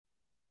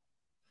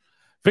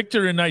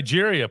Victor in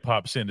Nigeria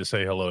pops in to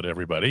say hello to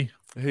everybody.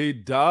 He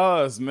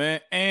does,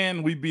 man.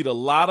 And we beat a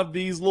lot of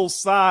these little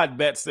side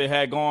bets they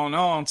had going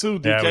on too,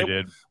 DK. Yeah, we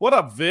did. What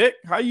up, Vic?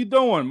 How you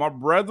doing, my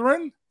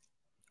brethren?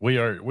 We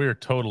are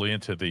totally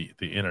into the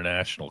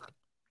international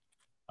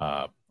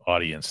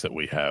audience that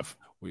we have.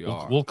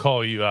 We'll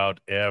call you out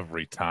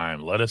every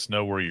time. Let us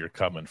know where you're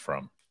coming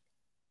from.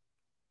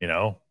 You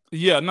know?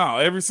 Yeah, no,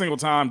 every single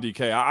time,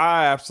 DK.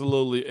 I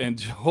absolutely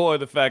enjoy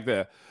the fact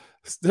that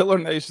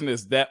Steeler Nation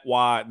is that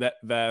wide, that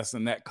vast,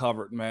 and that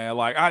covered, man.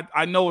 Like,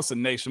 I know it's a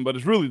nation, but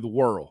it's really the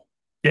world.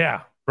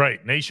 Yeah,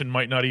 right. Nation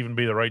might not even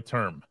be the right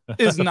term.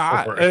 It's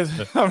not.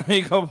 I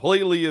mean,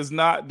 completely is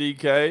not,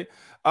 DK.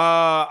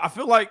 I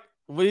feel like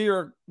we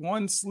are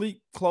one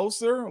sleep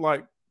closer,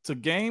 like, to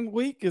game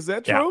week. Is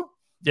that true?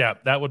 Yeah,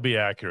 that would be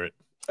accurate.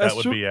 That's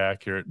that would be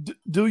accurate.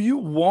 Do you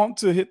want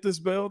to hit this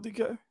bell,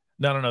 DK?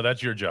 No,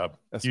 that's your job.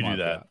 You do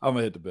that. I'm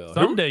gonna hit the bell.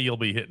 Someday you'll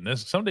be hitting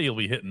this. Someday you'll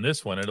be hitting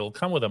this one. It'll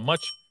come with a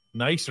much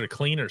nicer,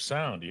 cleaner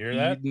sound. You hear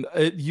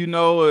that? You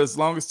know, as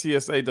long as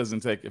TSA doesn't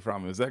take it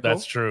from me. Is that cool?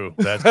 That's true.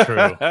 That's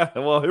true.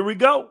 Well, here we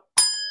go.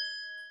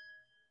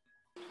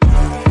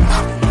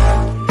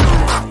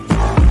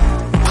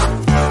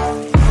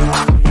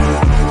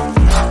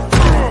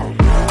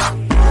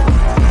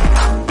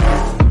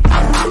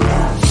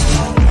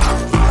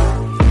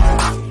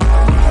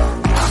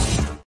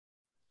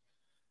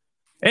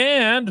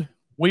 And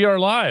we are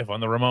live on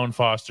the Ramon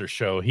Foster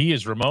Show. He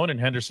is Ramon in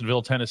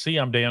Hendersonville, Tennessee.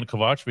 I'm Dejan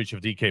Kovacevic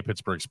of DK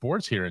Pittsburgh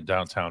Sports here in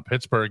downtown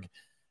Pittsburgh.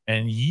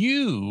 And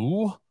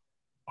you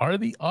are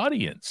the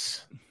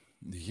audience.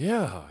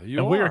 Yeah,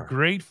 and we are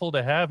grateful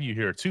to have you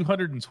here.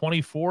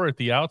 224 at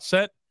the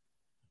outset.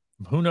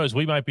 Who knows?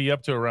 We might be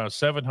up to around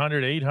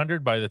 700,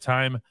 800 by the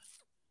time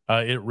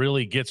it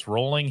really gets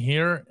rolling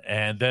here.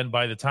 And then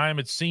by the time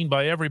it's seen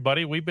by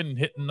everybody, we've been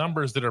hitting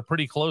numbers that are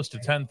pretty close to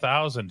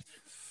 10,000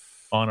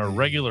 on a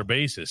regular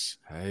basis.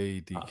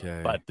 Hey,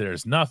 DK. But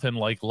there's nothing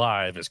like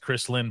live, as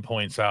Chris Lynn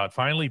points out.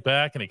 Finally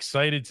back and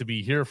excited to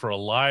be here for a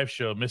live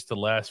show. Missed the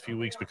last few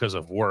weeks because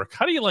of work.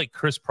 How do you like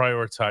Chris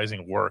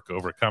prioritizing work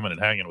over coming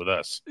and hanging with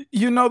us?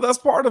 You know, that's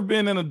part of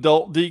being an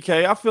adult,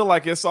 DK. I feel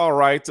like it's all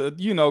right to,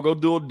 go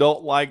do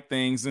adult-like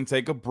things and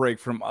take a break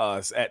from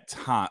us at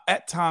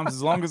times,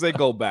 as long as they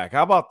go back.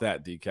 How about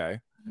that, DK?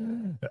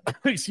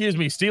 Excuse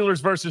me.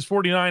 Steelers versus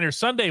 49ers.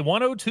 Sunday,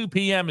 1:02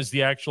 p.m. is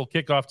the actual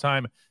kickoff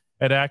time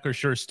at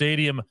Acrisure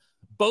Stadium.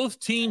 Both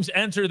teams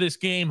enter this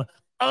game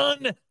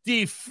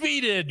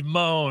undefeated,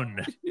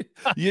 Moan.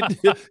 you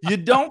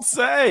don't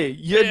say.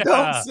 You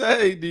don't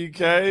say,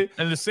 DK.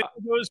 And the same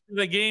goes for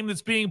the game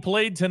that's being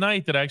played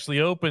tonight that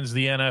actually opens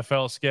the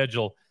NFL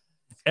schedule.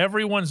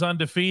 Everyone's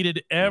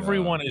undefeated.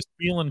 Everyone is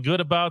feeling good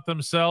about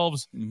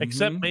themselves,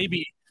 except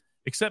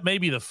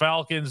maybe the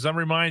Falcons. I'm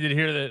reminded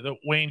here that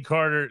Wayne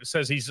Carter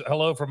says he's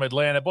hello from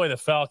Atlanta. Boy, the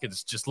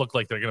Falcons just look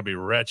like they're going to be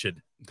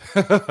wretched.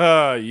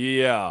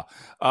 Yeah.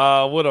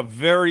 With a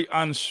very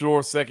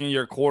unsure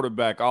second-year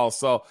quarterback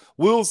also.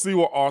 We'll see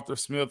what Arthur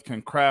Smith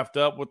can craft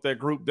up with that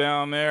group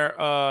down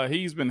there.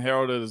 He's been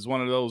heralded as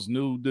one of those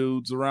new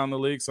dudes around the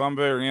league, so I'm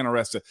very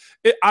interested.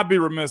 I'd be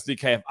remiss,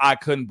 DK, if I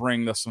couldn't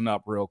bring this one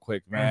up real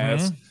quick, man.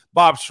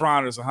 Bob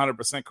Schreiner is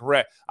 100%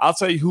 correct. I'll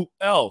tell you who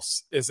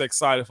else is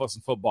excited for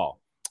some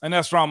football. And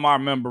that's from our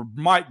member,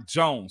 Mike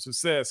Jones, who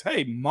says,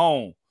 hey,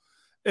 Moan,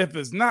 if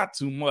it's not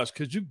too much,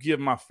 could you give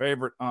my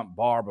favorite Aunt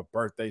Barb a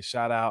birthday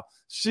shout out?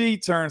 She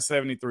turned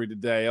 73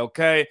 today,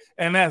 okay?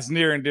 And that's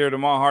near and dear to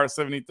my heart.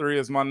 73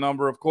 is my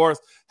number, of course.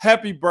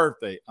 Happy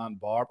birthday, Aunt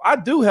Barb. I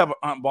do have an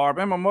Aunt Barb,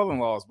 and my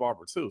mother-in-law is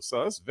Barbara, too.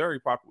 So it's a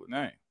very popular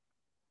name.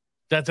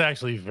 That's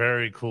actually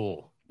very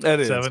cool. That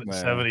is,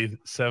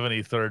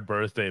 73rd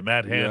birthday.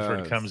 Matt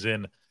Hanford comes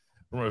in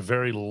from a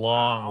very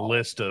long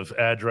list of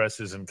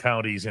addresses and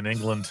counties in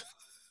England.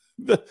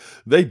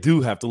 They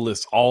do have to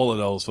list all of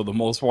those for the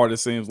most part, it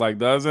seems like,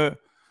 doesn't it?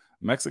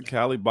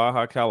 Mexicali,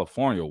 Baja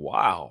California.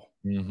 Wow.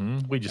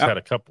 We just had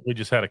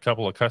a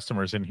couple of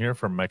customers in here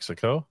from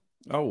Mexico.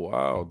 Oh,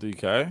 wow,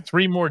 DK.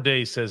 3 more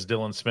days, says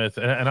Dylan Smith.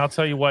 And I'll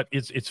tell you what,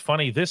 it's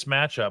funny. This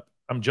matchup,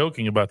 I'm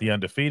joking about the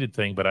undefeated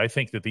thing, but I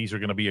think that these are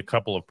going to be a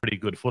couple of pretty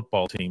good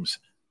football teams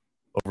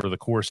over the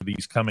course of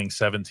these coming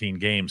 17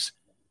 games.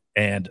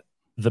 And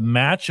the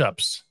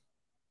matchups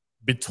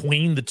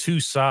between the two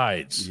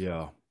sides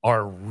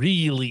are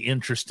really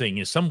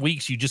interesting. Some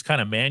weeks you just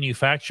kind of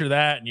manufacture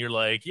that and you're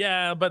like,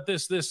 yeah, but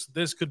this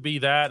could be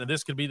that and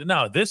this could be that.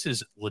 No, this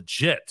is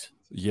legit.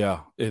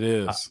 Yeah, it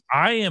is.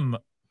 I am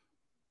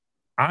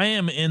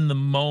in the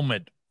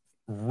moment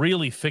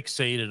really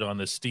fixated on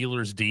the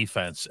Steelers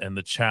defense and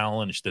the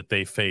challenge that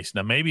they face.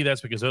 Now, maybe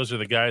that's because those are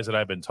the guys that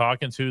I've been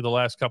talking to the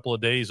last couple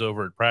of days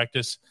over at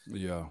practice.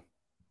 Yeah.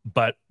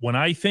 But when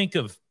I think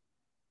of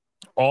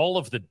all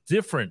of the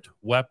different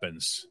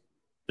weapons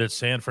that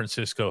San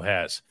Francisco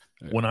has,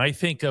 when I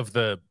think of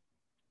the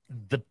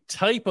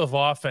type of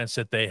offense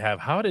that they have,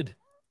 how did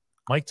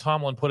Mike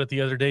Tomlin put it the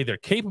other day? They're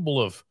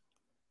capable of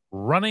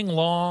running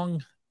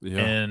long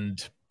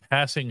and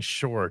passing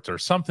short or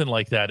something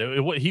like that.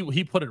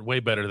 He put it way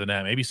better than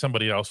that. Maybe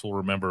somebody else will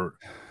remember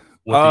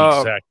what the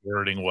exact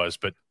wording was,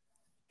 but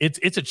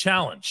it's a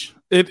challenge.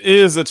 It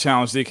is a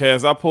challenge, DK.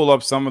 As I pull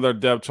up some of their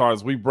depth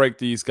charts, we break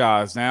these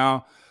guys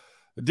now.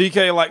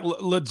 DK, like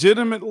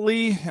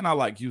legitimately, and I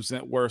like using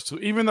that word too,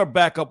 even their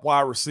backup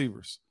wide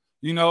receivers.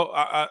 I'm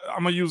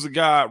going to use a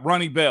guy,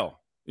 Ronnie Bell,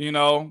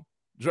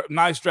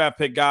 nice draft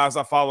pick guys.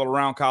 I followed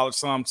around college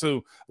some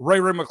too. Ray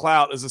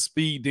McLeod is a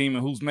speed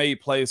demon who's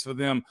made plays for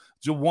them.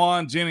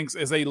 Jawan Jennings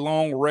is a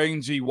long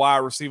rangy wide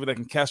receiver that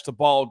can catch the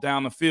ball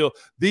down the field.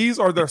 These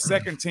are their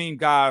second team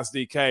guys,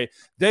 DK.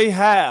 They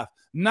have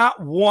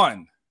not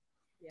one,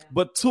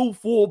 but two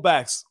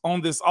fullbacks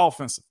on this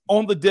offense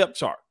on the depth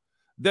chart.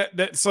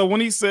 So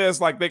when he says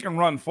like they can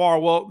run far,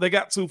 well, they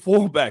got two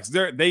fullbacks.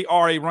 They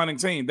are a running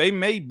team. They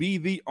may be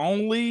the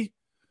only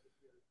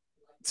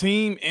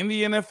team in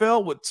the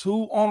NFL with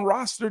two on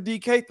roster,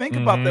 DK. Think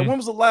about that. When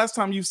was the last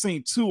time you've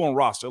seen two on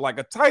roster? Like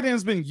a tight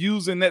end's been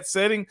used in that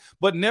setting,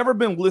 but never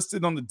been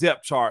listed on the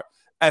depth chart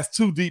as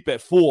too deep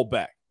at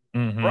fullback,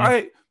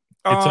 right?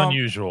 It's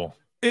unusual.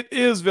 It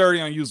is very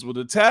unusual.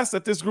 The task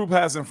that this group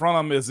has in front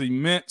of them is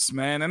immense,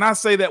 man. And I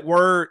say that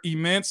word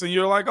immense, and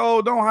you're like,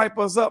 oh, don't hype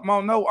us up, Mo.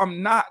 No,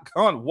 I'm not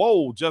going.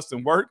 Whoa,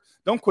 Justin Work.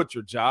 Don't quit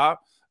your job.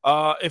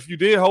 If you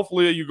did,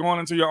 hopefully you're going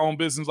into your own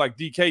business like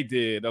DK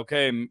did,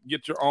 okay, and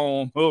get your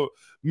own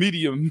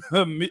medium,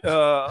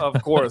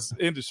 of course,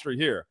 industry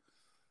here.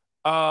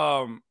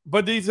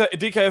 But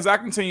DK, as I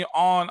continue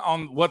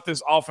on what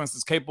this offense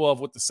is capable of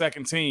with the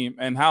second team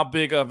and how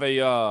big of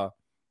a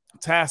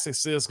task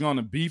this is going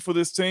to be for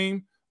this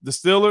team, the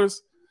Steelers,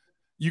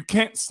 you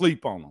can't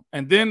sleep on them.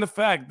 And then the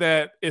fact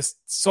that it's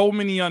so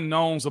many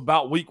unknowns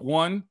about week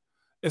one,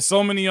 it's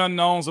so many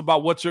unknowns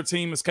about what your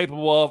team is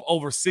capable of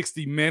over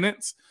 60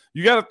 minutes.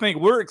 You got to think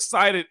we're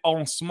excited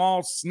on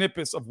small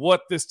snippets of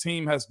what this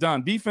team has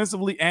done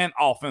defensively and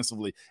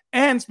offensively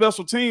and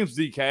special teams,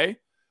 DK.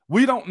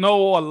 We don't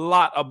know a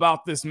lot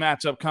about this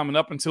matchup coming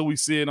up until we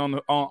see it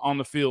on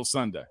the field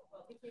Sunday.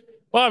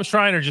 Bob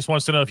Schreiner just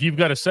wants to know if you've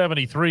got a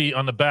 73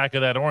 on the back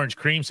of that orange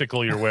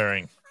creamsicle you're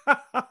wearing.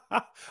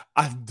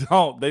 I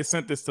don't. They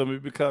sent this to me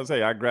because,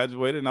 hey, I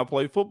graduated and I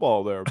played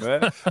football there,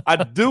 man. I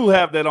do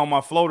have that on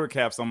my floater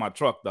caps on my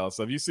truck, though.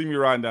 So if you see me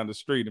riding down the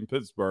street in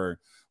Pittsburgh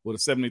with a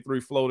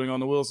 73 floating on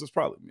the wheels, it's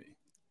probably me.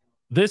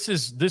 This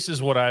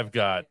is what I've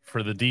got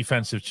for the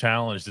defensive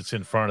challenge that's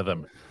in front of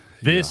them.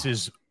 This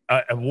is,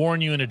 I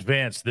warn you in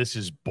advance, this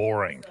is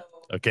boring,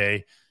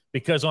 okay?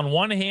 Because on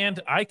one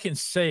hand, I can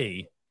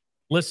say,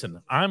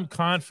 listen, I'm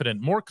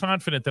confident, more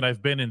confident than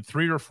I've been in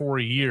 3 or 4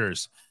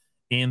 years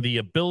in the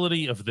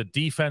ability of the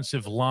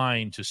defensive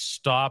line to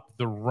stop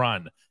the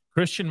run.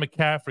 Christian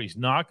McCaffrey's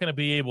not going to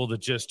be able to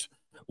just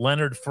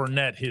Leonard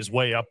Fournette his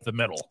way up the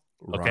middle,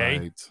 okay?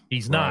 Right.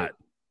 He's not.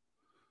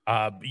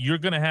 You're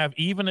going to have,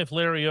 even if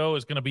Larry O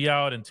is going to be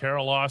out, and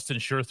Terrell Austin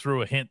sure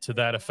threw a hint to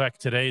that effect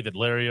today that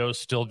Larry O is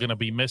still going to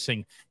be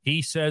missing.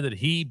 He said that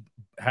he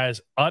has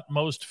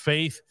utmost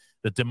faith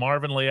that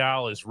DeMarvin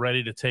Leal is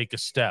ready to take a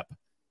step.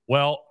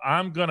 Well,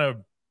 I'm going to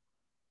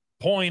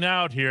point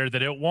out here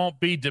that it won't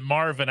be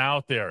DeMarvin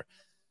out there.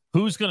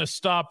 Who's going to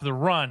stop the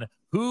run?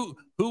 Who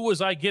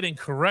was I getting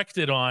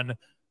corrected on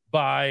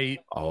by?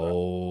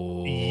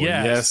 Oh,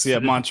 yes,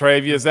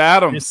 Montravius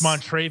Adams. It's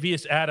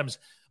Montravius Adams.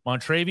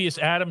 Montravius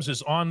Adams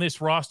is on this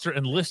roster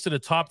and listed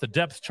atop the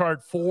depth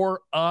chart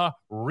for a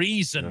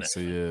reason. Yes,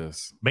 he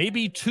is.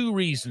 Maybe 2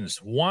 reasons.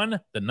 1,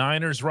 the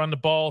Niners run the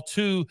ball.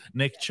 2,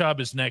 Nick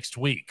Chubb is next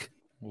week.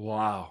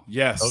 Wow.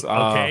 Yes.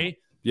 Okay.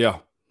 Yeah.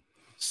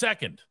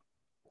 Second,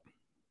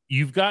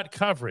 you've got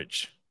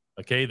coverage.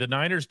 Okay. The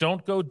Niners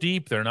don't go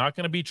deep. They're not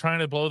going to be trying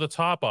to blow the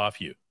top off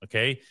you.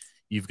 Okay.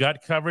 You've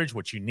got coverage.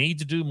 What you need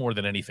to do more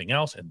than anything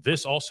else, and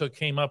this also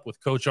came up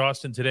with Coach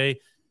Austin today,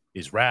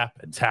 is wrap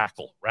and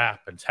tackle.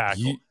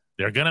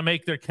 They're going to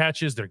make their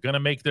catches. They're going to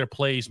make their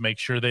plays. Make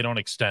sure they don't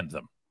extend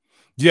them.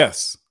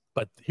 Yes.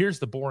 But here's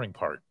the boring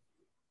part.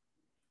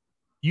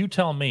 You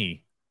tell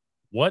me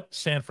what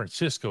San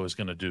Francisco is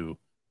going to do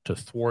to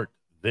thwart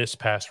this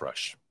pass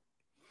rush.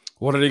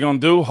 What are they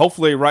going to do?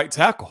 Hopefully right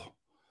tackle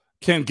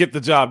can get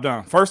the job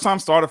done. First time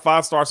starter,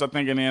 5 starts, I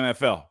think, in the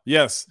NFL.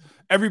 Yes.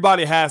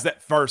 Everybody has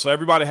that first, so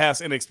everybody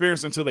has an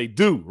experience until they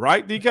do,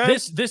 right,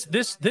 DK?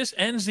 This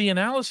ends the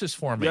analysis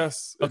for me.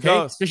 Yes, it okay,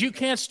 does. Because you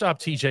can't stop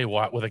TJ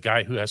Watt with a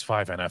guy who has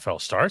 5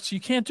 NFL starts. You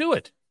can't do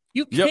it.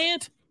 You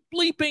can't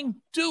bleeping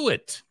do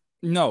it.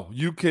 No,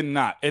 you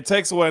cannot. It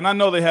takes away, and I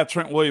know they have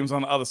Trent Williams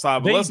on the other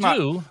side, but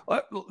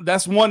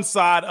that's one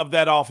side of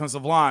that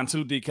offensive line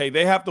too, DK.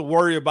 They have to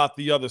worry about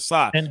the other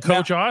side. And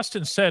Coach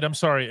Austin said, I'm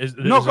sorry, as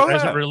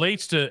it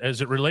relates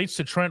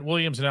to Trent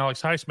Williams and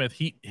Alex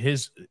Highsmith,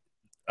 his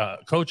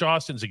Coach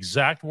Austin's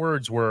exact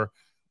words were,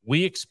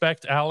 "We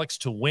expect Alex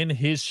to win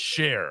his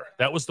share."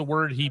 That was the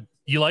word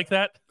you like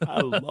that?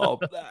 I love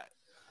that.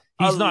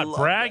 He's not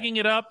bragging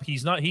it up.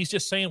 He's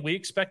just saying we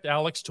expect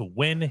Alex to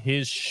win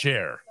his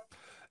share.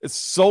 It's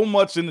so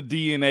much in the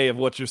DNA of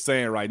what you're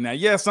saying right now.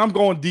 Yes, I'm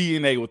going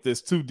DNA with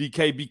this too,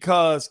 DK,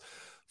 because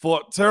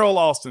for Terrell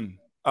Austin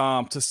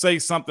to say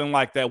something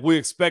like that, we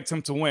expect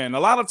him to win. A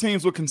lot of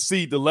teams would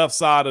concede the left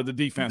side of the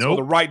defense or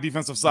the right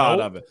defensive side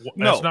of it.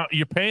 That's not.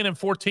 You're paying him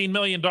 $14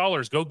 million.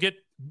 Go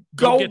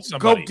Go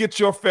get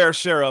your fair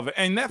share of it.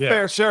 And that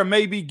fair share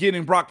may be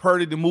getting Brock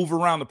Purdy to move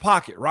around the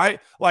pocket, right?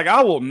 Like,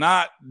 I will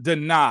not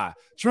deny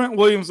Trent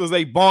Williams is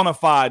a bona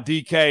fide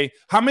DK.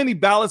 How many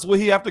ballots will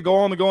he have to go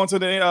on to go into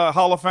the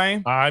Hall of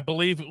Fame? I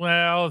believe,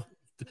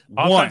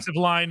 offensive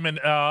lineman.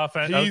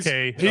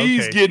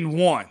 He's getting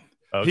one.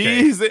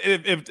 Okay.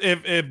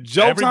 If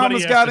Joe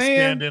Thomas got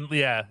in,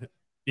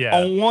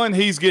 on one,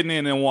 he's getting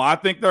in one. I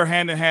think they're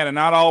hand in hand, and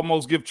I'd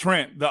almost give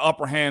Trent the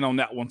upper hand on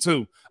that one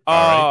too.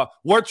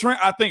 Where Trent,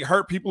 I think,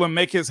 hurt people and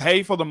make his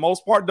hay for the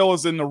most part, though,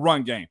 is in the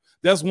run game.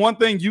 That's one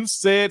thing you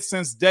said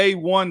since day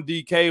one,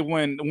 DK,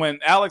 when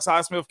Alex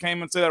Highsmith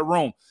came into that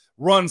room.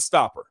 Run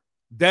stopper.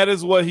 That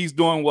is what he's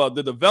doing well.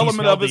 The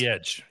development of his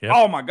edge. Yep.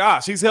 Oh my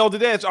gosh, he's held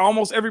the edge.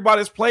 Almost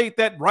everybody's played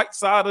that right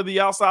side of the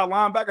outside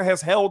linebacker has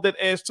held that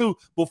edge too.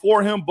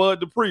 Before him,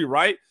 Bud Dupree,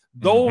 right?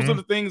 Those are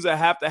the things that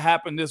have to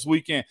happen this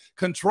weekend.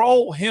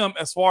 Control him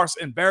as far as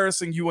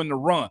embarrassing you in the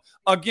run.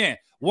 Again,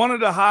 one of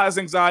the highest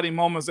anxiety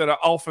moments that an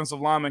offensive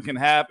lineman can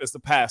have is the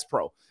pass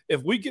pro.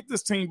 If we get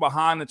this team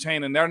behind the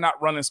chain and they're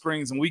not running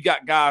screens and we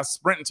got guys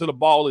sprinting to the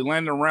ball,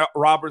 Landon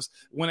Roberts,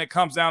 when it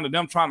comes down to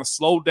them trying to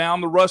slow down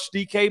the rush,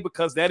 DK,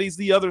 because that is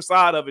the other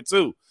side of it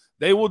too.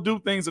 They will do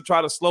things to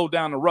try to slow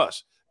down the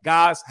rush.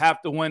 Guys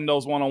have to win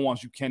those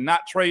one-on-ones. You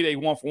cannot trade a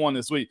one-for-one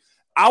this week.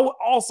 I would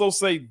also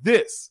say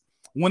this.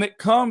 When it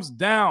comes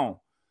down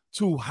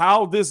to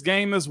how this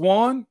game is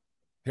won,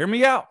 hear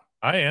me out.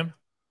 I am.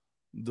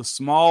 The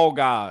small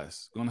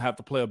guys going to have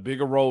to play a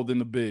bigger role than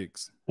the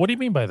bigs. What do you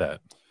mean by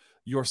that?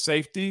 Your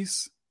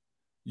safeties,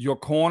 your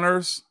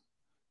corners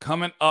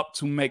coming up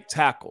to make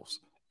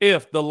tackles.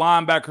 If the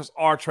linebackers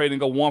are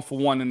trading a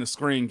one-for-one in the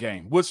screen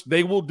game, which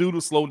they will do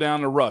to slow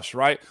down the rush,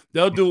 right?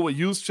 They'll do it with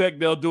Juszczyk.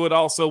 They'll do it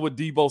also with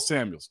Deebo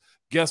Samuels.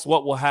 Guess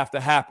what will have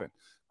to happen?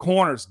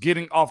 Corners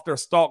getting off their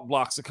stalk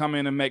blocks to come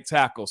in and make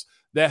tackles.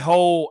 That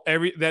whole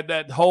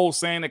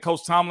saying that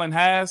Coach Tomlin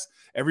has,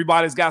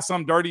 everybody's got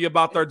something dirty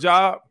about their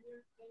job.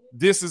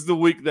 This is the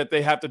week that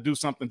they have to do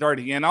something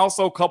dirty. And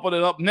also coupled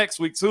it up next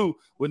week, too,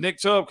 with Nick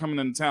Chubb coming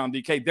into town,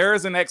 DK. There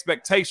is an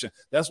expectation.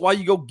 That's why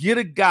you go get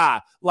a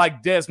guy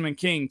like Desmond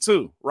King,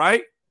 too,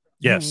 right?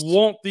 Yes. You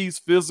want these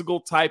physical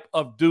type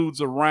of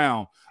dudes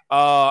around.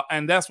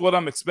 And that's what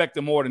I'm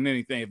expecting more than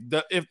anything.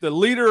 If the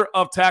leader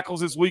of tackles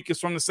this week is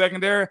from the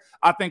secondary,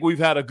 I think we've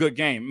had a good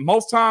game.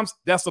 Most times,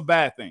 that's a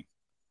bad thing.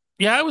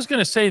 Yeah, I was going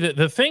to say that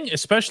the thing,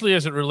 especially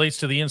as it relates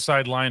to the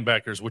inside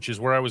linebackers, which is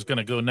where I was going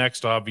to go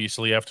next,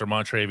 obviously, after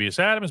Montravius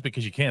Adams,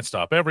 because you can't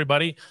stop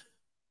everybody,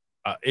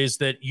 is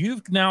that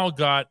you've now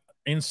got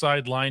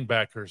inside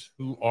linebackers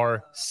who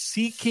are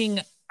seeking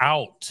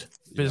out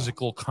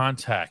physical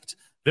contact.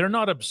 They're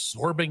not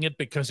absorbing it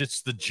because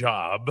it's the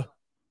job.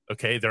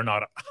 Okay, they're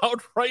not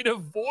outright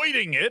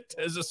avoiding it,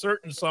 as a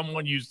certain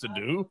someone used to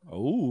do.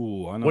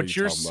 Oh, I know what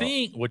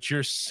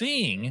you're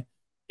seeing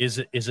is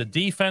a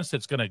defense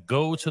that's going to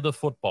go to the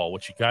football.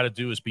 What you got to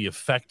do is be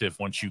effective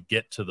once you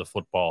get to the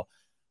football.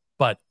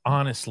 But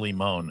honestly,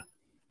 Moan,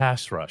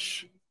 pass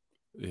rush.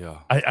 Yeah.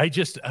 I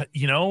just, I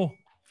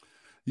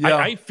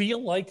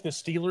feel like the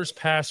Steelers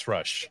pass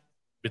rush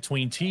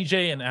between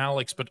TJ and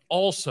Alex, but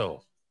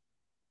also,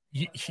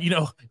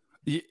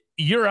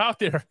 you're out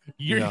there,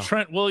 you're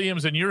Trent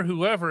Williams and you're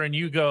whoever, and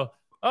you go,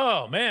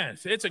 oh, man,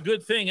 it's a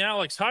good thing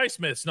Alex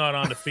Highsmith's not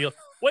on the field.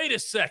 Wait a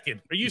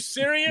second. Are you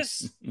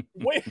serious?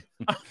 Wait,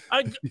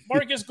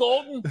 Marcus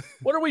Golden?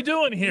 What are we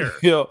doing here?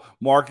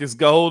 Marcus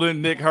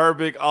Golden, Nick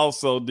Herbig,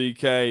 also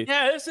DK.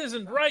 Yeah, this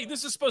isn't right.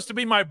 This is supposed to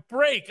be my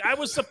break. I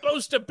was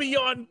supposed to be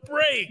on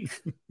break.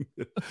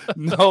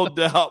 No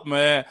doubt,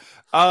 man.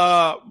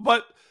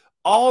 But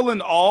all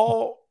in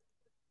all,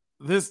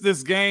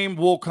 this game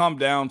will come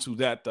down to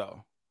that,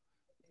 though.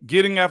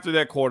 Getting after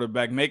that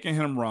quarterback, making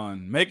him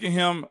run, making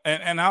him,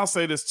 and I'll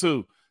say this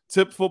too,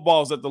 tip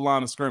footballs at the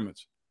line of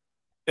scrimmage.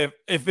 If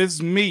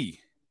it's me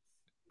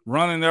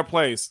running their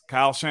place,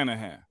 Kyle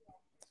Shanahan,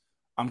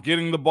 I'm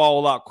getting the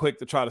ball out quick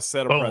to try to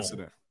set a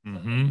precedent.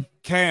 Mm-hmm.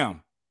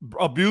 Cam,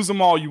 abuse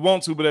them all you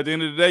want to, but at the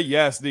end of the day,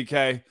 yes,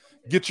 DK,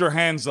 get your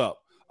hands up.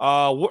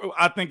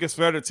 I think it's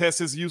fair to test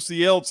his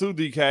UCL too,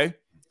 DK.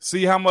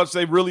 See how much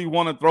they really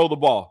want to throw the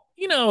ball.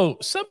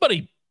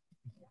 Somebody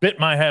bit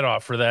my head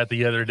off for that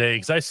the other day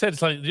because I said,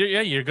 it's like,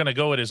 yeah, you're going to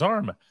go at his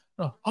arm.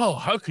 Oh,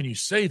 how can you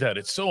say that?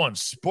 It's so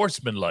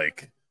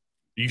unsportsmanlike.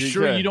 You DK.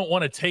 Sure you don't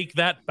want to take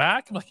that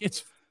back? I'm like,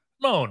 it's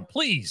Moan,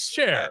 please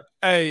share.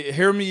 Hey,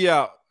 hear me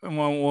out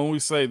when we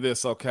say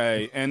this,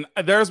 okay? And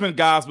there's been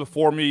guys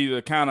before me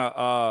to kind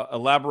of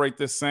elaborate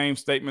this same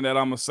statement that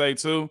I'm going to say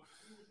too.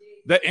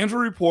 The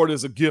injury report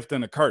is a gift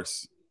and a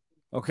curse,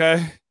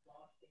 okay?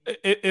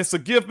 It's a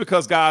gift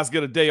because guys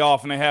get a day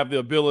off and they have the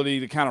ability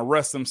to kind of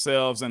rest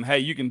themselves and, hey,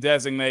 you can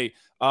designate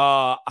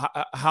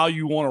how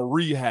you want to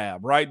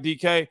rehab, right,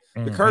 DK?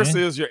 Mm-hmm. The curse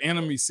is your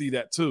enemies see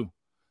that too.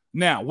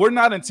 Now, we're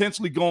not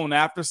intentionally going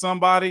after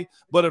somebody,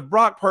 but if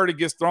Brock Purdy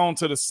gets thrown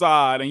to the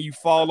side and you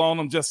fall on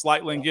him just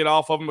slightly and get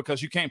off of him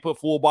because you can't put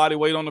full body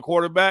weight on the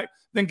quarterback,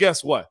 then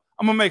guess what?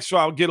 I'm going to make sure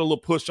I'll get a little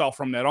push off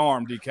from that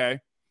arm, DK.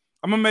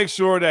 I'm going to make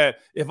sure that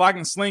if I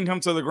can sling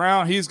him to the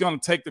ground, he's going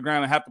to take the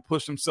ground and have to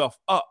push himself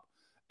up.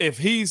 if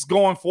he's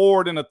going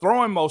forward in a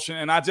throwing motion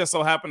and I just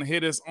so happen to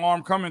hit his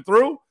arm coming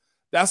through,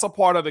 that's a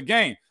part of the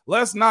game.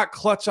 Let's not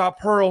clutch our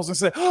pearls and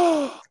say,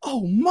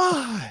 oh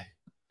my,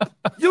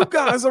 you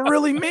guys are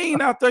really mean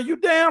out there. You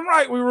damn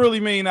right we're really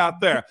mean out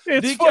there.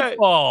 It's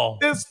football.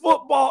 It's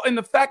football. And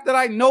the fact that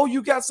I know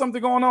you got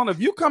something going on, if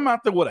you come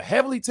out there with a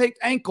heavily taped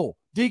ankle,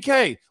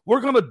 DK,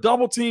 we're going to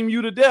double team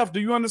you to death.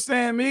 Do you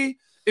understand me?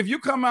 If you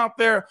come out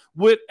there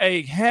with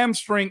a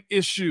hamstring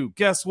issue,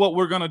 guess what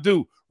we're going to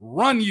do?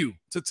 Run you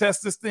to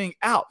test this thing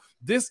out.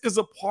 This is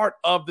a part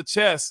of the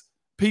chess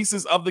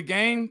pieces of the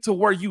game to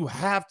where you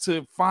have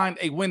to find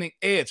a winning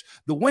edge.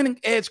 The winning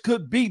edge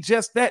could be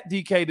just that,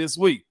 DK, this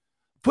week.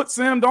 Put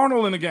Sam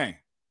Darnold in the game.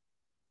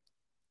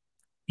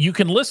 You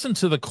can listen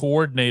to the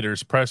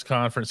coordinators' press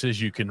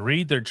conferences. You can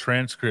read their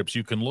transcripts.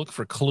 You can look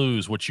for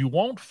clues. What you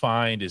won't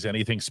find is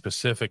anything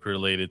specific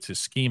related to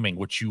scheming.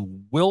 What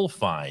you will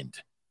find,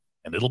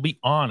 and it'll be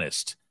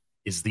honest,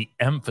 is the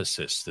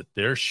emphasis that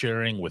they're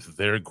sharing with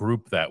their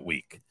group that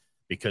week,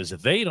 because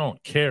they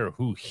don't care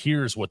who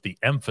hears what the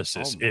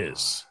emphasis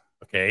is,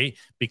 okay?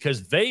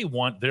 Because they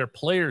want their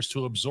players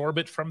to absorb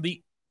it from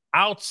the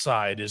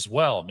outside as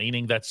well,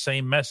 meaning that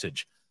same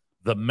message.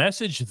 The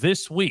message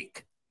this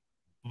week,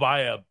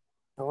 by a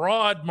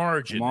broad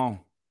margin,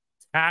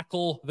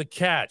 tackle the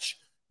catch.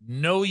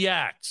 No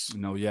yaks.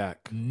 No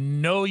yak.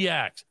 No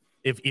yaks.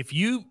 If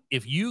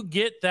you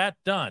get that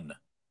done,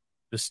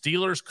 the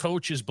Steelers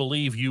coaches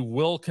believe you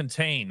will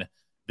contain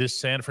this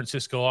San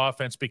Francisco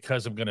offense,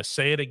 because I'm going to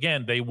say it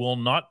again, they will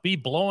not be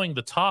blowing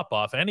the top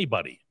off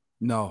anybody.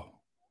 No.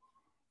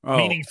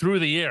 Meaning through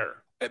the air.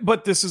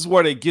 But this is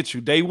where they get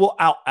you. They will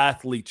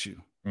out-athlete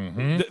you.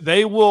 Mm-hmm.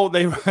 They will.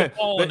 With the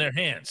ball in their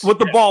hands. With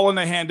the ball in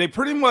their hand. They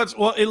pretty much,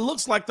 it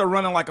looks like they're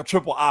running like a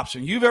triple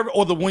option.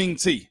 Or the wing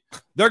T.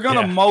 They're going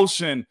to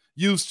motion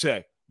use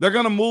check. They're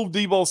going to move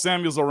Deebo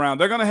Samuels around.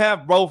 They're going to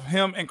have both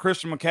him and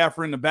Christian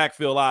McCaffrey in the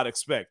backfield, I'd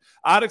expect.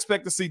 I'd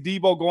expect to see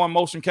Deebo go in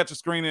motion, catch a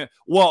screen,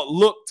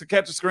 look to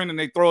catch a screen, and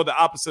they throw it the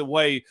opposite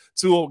way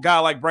to a guy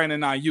like Brandon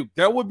Ayuk.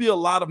 There would be a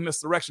lot of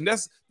misdirection.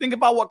 Think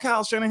about what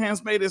Kyle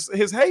Shanahan's made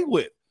his hay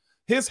with.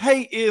 His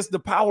hay is the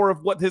power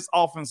of what his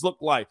offense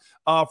looked like.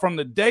 From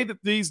the day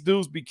that these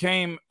dudes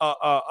became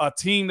a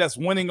team that's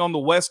winning on the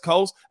West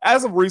Coast,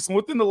 as of recent,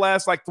 within the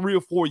last 3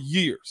 or 4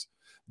 years,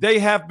 they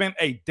have been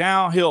a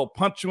downhill,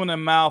 punch you in the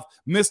mouth,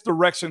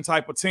 misdirection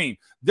type of team.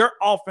 Their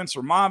offense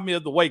reminds me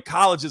of the way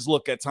colleges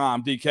look at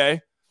time, DK.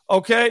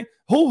 Okay?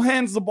 Who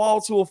hands the ball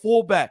to a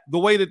fullback the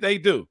way that they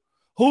do?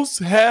 Who's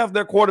have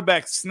their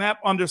quarterback snap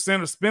under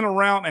center, spin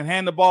around, and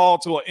hand the ball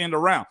to an end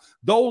around?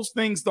 Those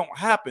things don't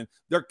happen.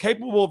 They're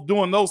capable of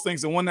doing those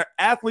things. And when their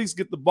athletes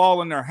get the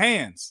ball in their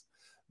hands,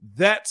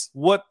 that's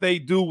what they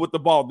do with the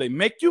ball. They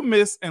make you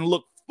miss and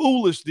look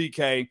foolish,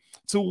 DK,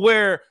 to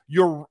where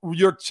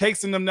you're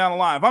chasing them down the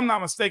line. If I'm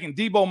not mistaken,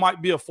 Deebo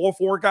might be a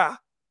 4-4 guy.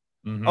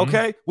 Mm-hmm.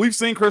 Okay? We've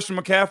seen Christian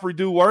McCaffrey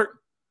do work.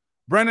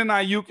 Brandon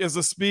Ayuk is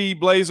a speed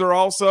blazer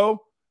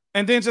also.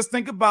 And then just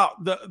think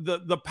about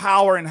the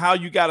power and how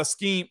you got to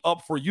scheme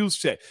up for use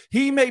check.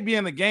 He may be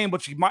in the game,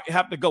 but you might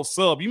have to go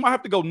sub. You might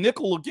have to go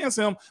nickel against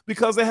him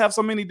because they have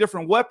so many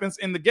different weapons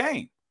in the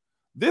game.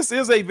 This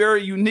is a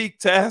very unique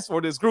task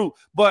for this group.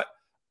 But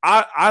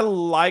I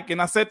like,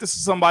 and I said this to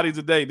somebody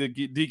today, the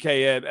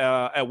DK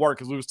at work,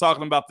 because we was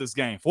talking about this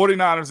game,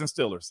 49ers and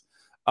Steelers.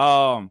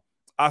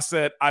 I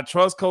said, I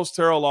trust Coach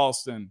Terrell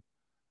Austin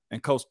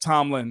and Coach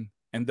Tomlin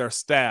and their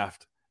staff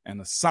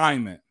and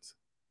assignment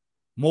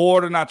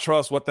more than I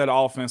trust what that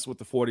offense with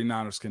the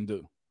 49ers can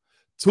do.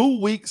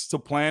 2 weeks to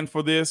plan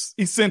for this,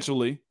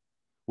 essentially,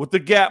 with the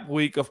gap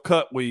week of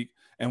cut week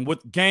and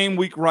with game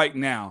week right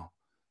now.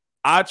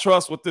 I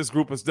trust what this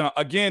group has done.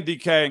 Again,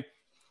 DK,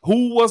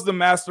 who was the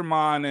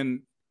mastermind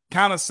in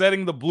kind of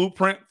setting the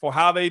blueprint for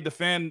how they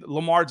defend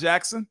Lamar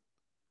Jackson?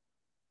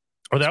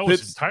 Oh, that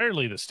was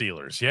entirely the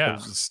Steelers. Yeah. It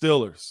was the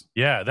Steelers.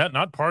 Yeah, that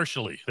not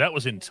partially. That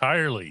was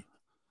entirely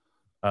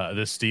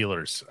the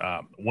Steelers.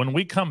 When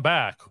we come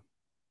back,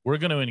 we're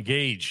going to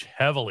engage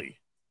heavily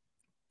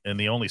in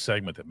the only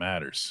segment that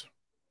matters.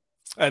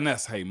 And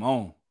that's Hey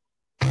Mo.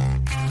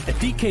 At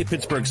DK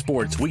Pittsburgh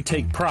Sports, we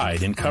take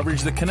pride in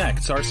coverage that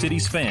connects our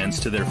city's fans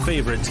to their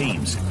favorite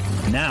teams.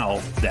 Now,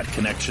 that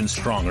connection's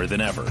stronger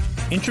than ever.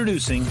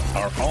 Introducing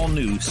our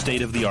all-new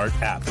state-of-the-art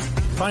app.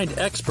 Find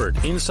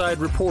expert inside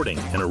reporting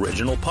and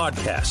original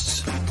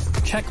podcasts.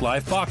 Check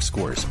live box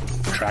scores.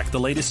 Track the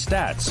latest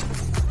stats.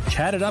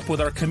 Chat it up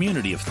with our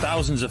community of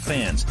thousands of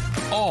fans,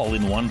 all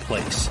in one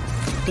place.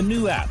 The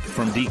new app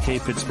from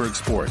DK Pittsburgh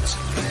Sports.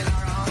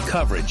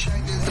 Coverage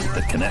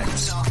that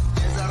connects.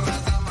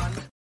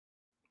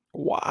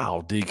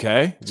 Wow,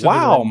 DK.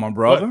 Wow, my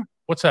brother.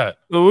 What's that?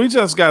 We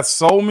just got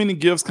so many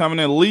gifts coming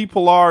in. Lee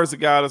Pilar is the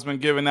guy that's been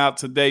giving out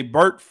today.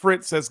 Bert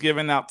Fritz has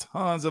given out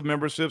tons of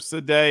memberships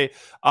today.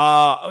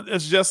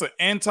 It's just an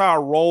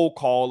entire roll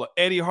call.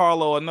 Eddie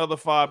Harlow, another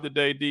 5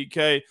 today,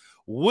 DK.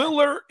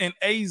 Willer and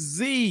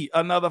AZ,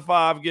 another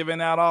 5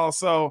 given out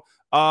also.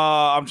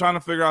 I'm trying to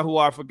figure out who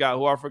I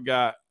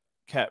forgot.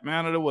 Cat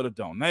Manada with a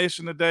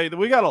donation today.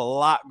 We got a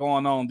lot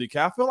going on, DK.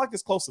 I feel like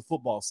it's close to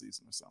football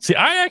season or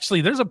something.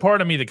 See, there's a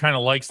part of me that kind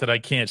of likes that I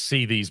can't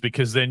see these,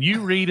 because then you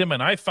read them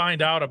and I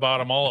find out about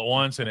them all at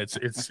once, and it's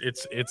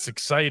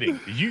exciting.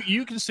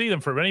 You can see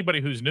them. For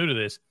anybody who's new to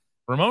this,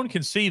 Ramon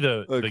can see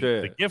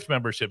the gift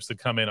memberships that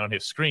come in on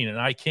his screen, and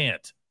I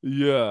can't.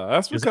 Yeah,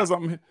 that's because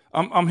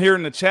I'm here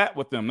in the chat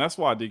with them. That's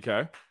why,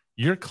 DK.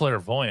 You're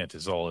clairvoyant,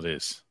 is all it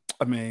is.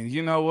 I mean,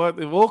 you know what?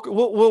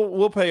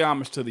 We'll pay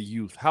homage to the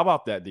youth. How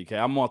about that, DK?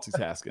 I'm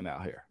multitasking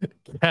out here.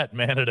 Cat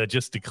Manada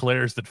just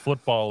declares that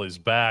football is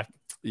back.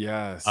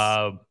 Yes.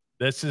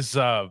 This is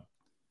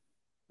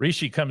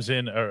Rishi comes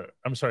in, or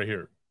I'm sorry,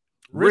 here.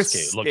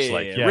 Risque looks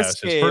like. Yeah,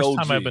 it's his first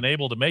time I've been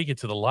able to make it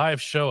to the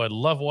live show. I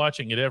love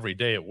watching it every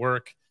day at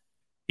work.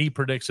 He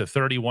predicts a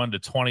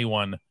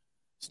 31-21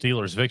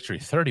 Steelers victory.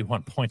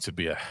 31 points would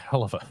be a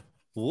hell of a.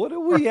 What do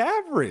we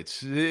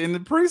average in the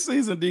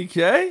preseason,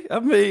 DK? I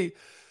mean,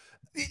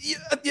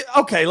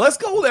 okay, let's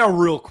go there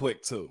real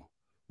quick, too.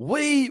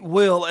 We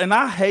will, and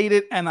I hate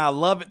it and I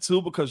love it,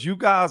 too, because you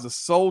guys are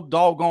so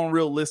doggone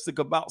realistic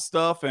about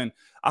stuff. And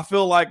I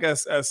feel like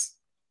as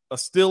a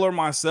Steeler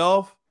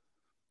myself,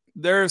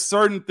 there are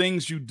certain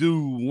things you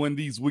do when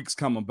these weeks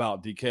come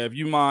about, DK. If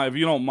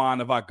you don't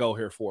mind if I go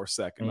here for a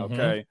second,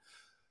 okay?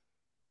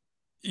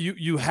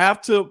 You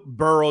have to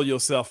burrow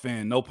yourself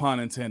in, no pun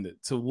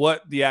intended, to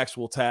what the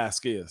actual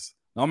task is.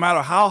 No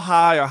matter how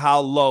high or how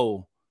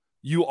low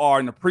you are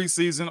in the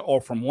preseason or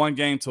from one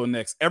game to the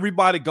next,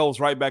 everybody goes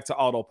right back to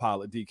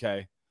autopilot,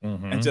 DK,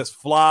 and just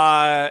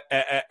fly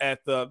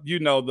at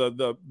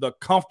the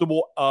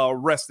comfortable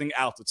resting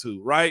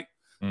altitude, right?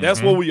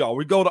 That's what we are.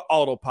 We go to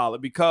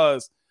autopilot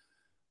because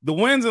the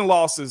wins and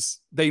losses,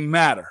 they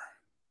matter.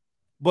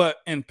 But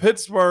in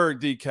Pittsburgh,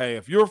 DK,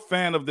 if you're a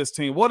fan of this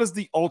team, what is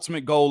the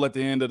ultimate goal at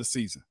the end of the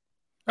season?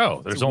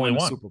 Oh, there's only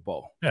one. Super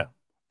Bowl. Yeah.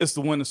 It's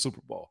to win the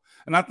Super Bowl.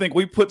 And I think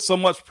we put so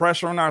much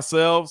pressure on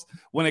ourselves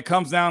when it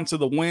comes down to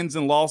the wins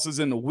and losses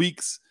in the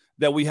weeks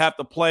that we have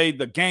to play,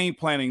 the game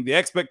planning, the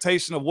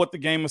expectation of what the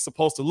game is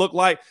supposed to look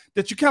like,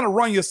 that you kind of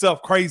run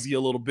yourself crazy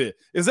a little bit.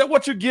 Is that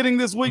what you're getting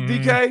this week,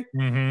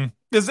 DK?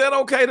 Is that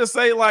okay to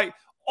say, like,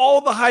 all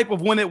the hype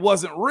of when it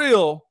wasn't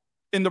real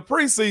in the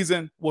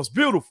preseason was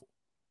beautiful?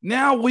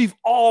 Now we've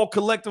all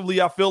collectively,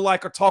 I feel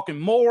like, are talking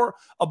more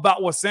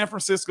about what San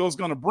Francisco is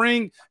going to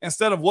bring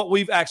instead of what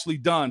we've actually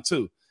done,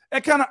 too.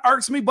 It kind of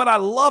irks me, but I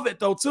love it,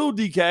 though, too,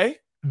 DK.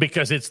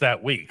 Because it's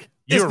that week.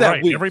 You're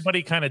right.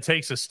 Everybody kind of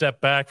takes a step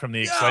back from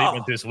the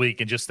excitement this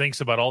week and just thinks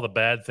about all the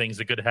bad things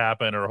that could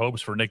happen, or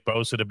hopes for Nick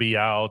Bosa to be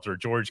out or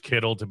George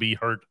Kittle to be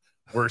hurt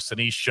worse than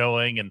he's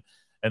showing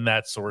and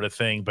that sort of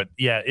thing. But,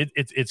 yeah,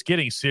 it's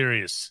getting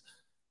serious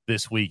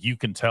this week. You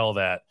can tell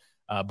that.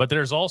 But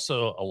there's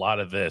also a lot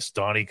of this.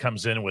 Donnie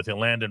comes in with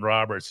Landon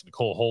Roberts and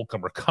Cole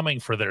Holcomb are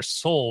coming for their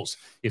souls.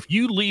 If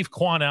you leave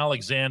Quan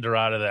Alexander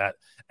out of that,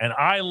 and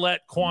I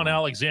let Quan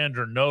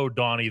Alexander know,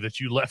 Donnie,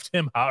 that you left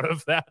him out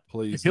of that,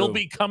 he'll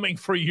be coming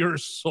for your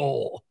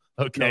soul.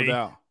 Okay? No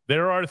doubt.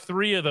 There are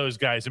 3 of those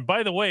guys. And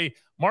by the way,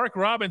 Mark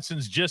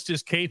Robinson's just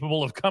as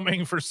capable of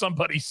coming for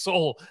somebody's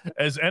soul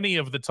as any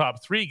of the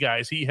top 3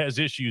 guys. He has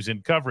issues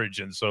in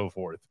coverage and so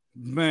forth.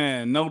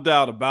 Man, no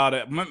doubt about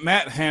it.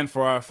 Matt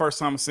Hanford, our first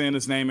time seeing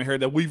his name in here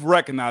that we've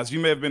recognized.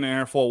 You may have been in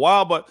here for a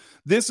while, but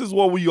this is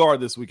where we are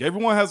this week.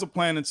 Everyone has a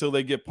plan until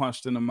they get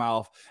punched in the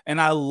mouth. And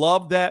I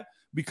love that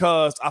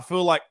because I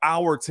feel like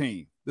our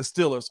team, the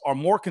Steelers, are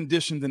more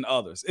conditioned than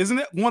others. Isn't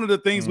it one of the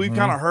things we've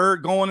kind of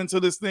heard going into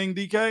this thing,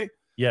 DK?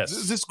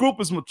 Yes. This group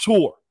is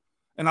mature,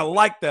 and I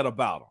like that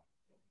about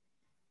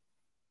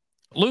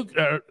them.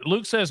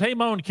 Luke says, hey,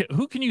 Moan,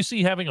 who can you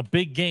see having a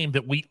big game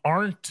that we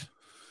aren't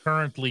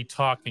currently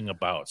talking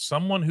about?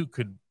 Someone who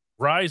could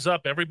rise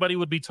up. Everybody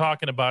would be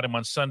talking about him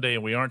on Sunday,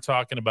 and we aren't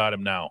talking about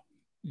him now.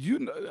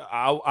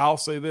 I'll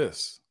say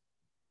this.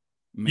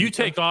 Minka. You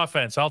take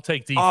offense. I'll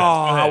take defense. Oh,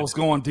 I was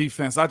going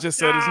defense. I just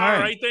said his name. All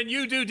right, then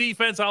you do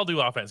defense. I'll do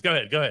offense. Go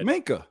ahead.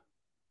 Minka.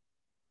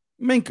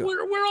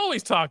 We're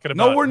always talking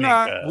about. No, we're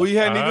Minka. not. We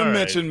hadn't even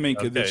mentioned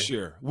Minka this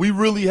year. We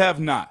really have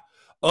not.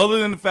 Other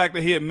than the fact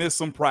that he had missed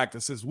some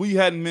practices, we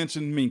hadn't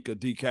mentioned Minka,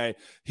 DK.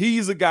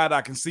 He's a guy that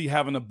I can see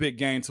having a big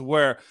game to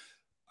where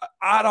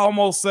I'd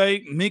almost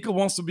say Minka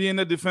wants to be in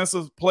the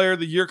Defensive Player of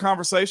the Year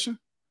conversation.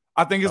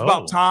 I think it's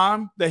about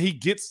time that he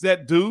gets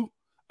that due.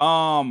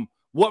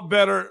 What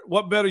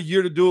better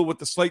year to do it with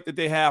the slate that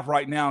they have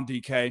right now,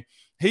 DK?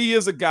 He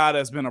is a guy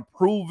that's been a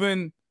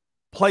proven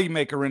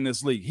playmaker in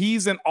this league.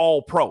 He's an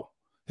all-pro.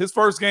 His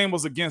first game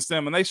was against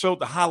them, and they showed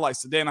the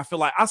highlights today, and I feel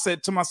like I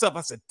said to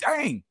myself,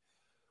 dang,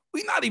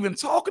 we're not even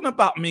talking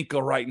about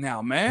Minka right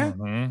now,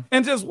 man.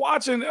 And just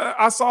watching,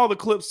 I saw the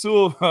clips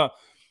too of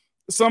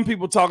some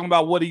people talking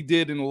about what he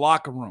did in the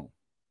locker room.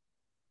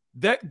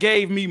 That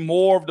gave me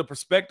more of the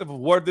perspective of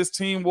where this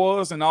team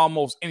was than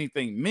almost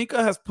anything.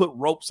 Minka has put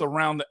ropes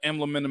around the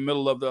emblem in the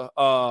middle of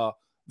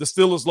the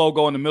Steelers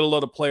logo in the middle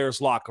of the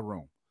players' locker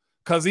room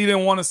because he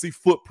didn't want to see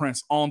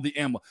footprints on the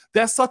emblem.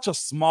 That's such a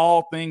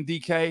small thing,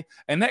 DK,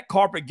 and that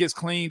carpet gets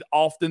cleaned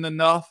often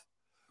enough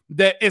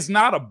that it's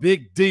not a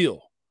big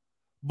deal.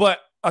 But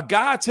A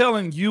guy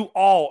telling you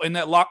all in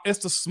that it's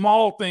the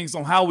small things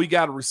on how we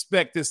got to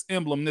respect this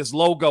emblem, this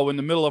logo in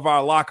the middle of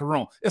our locker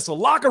room. It's a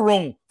locker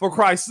room, for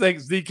Christ's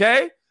sakes,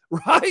 DK,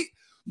 right?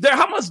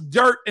 How much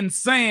dirt and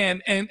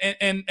sand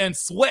and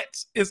sweat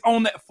is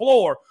on that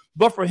floor.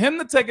 But for him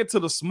to take it to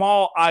the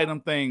small item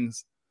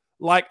things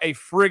like a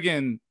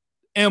friggin'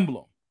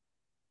 emblem,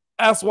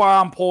 that's why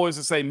I'm poised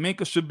to say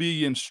Minkah should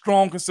be in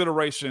strong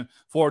consideration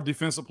for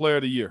Defensive Player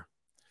of the Year.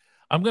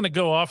 I'm going to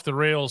go off the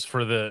rails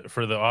for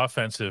the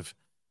offensive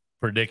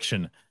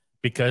prediction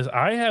because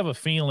I have a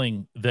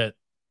feeling that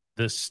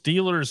the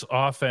Steelers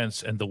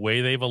offense and the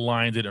way they've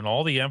aligned it and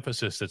all the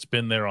emphasis that's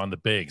been there on the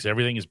bigs,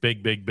 everything is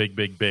big, big, big,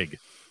 big, big.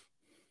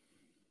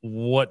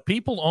 What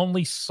people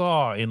only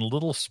saw in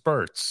little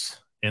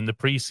spurts in the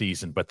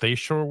preseason, but they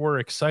sure were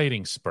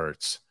exciting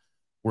spurts,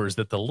 was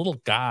that the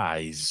little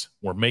guys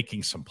were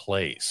making some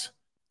plays.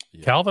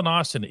 Yeah. Calvin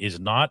Austin is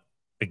not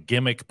a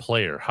gimmick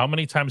player. How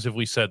many times have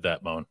we said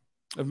that, Moan?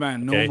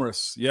 Man,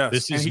 numerous. Yes.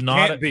 This is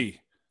not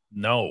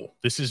No,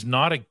 this is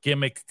not a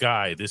gimmick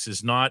guy. This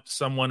is not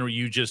someone where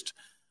you just,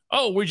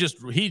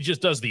 he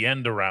just does the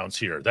end arounds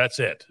here. That's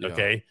it. Yeah.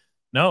 Okay.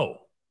 No,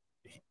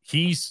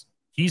 he's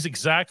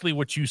exactly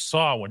what you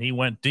saw when he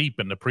went deep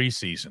in the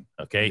preseason.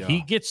 Okay. Yeah.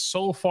 He gets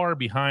so far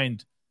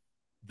behind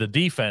the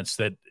defense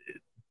that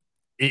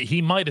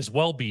he might as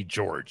well be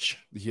George.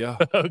 Yeah.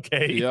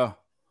 Okay. Yeah.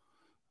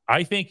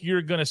 I think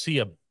you're going to see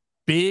a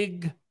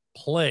big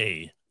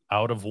play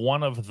out of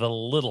one of the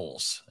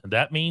littles. And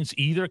that means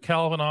either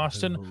Calvin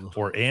Austin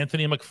or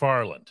Anthony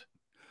McFarland.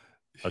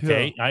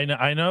 Okay. Yeah.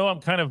 I know I'm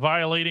kind of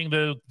violating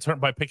the term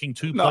by picking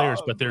two players,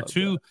 but they're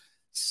two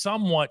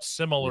somewhat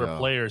similar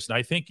players. And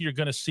I think you're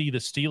going to see the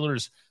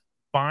Steelers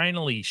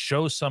finally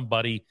show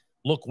somebody,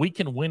 look, we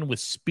can win with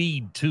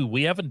speed too.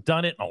 We haven't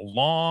done it in a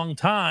long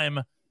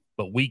time,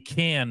 but we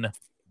can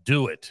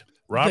do it.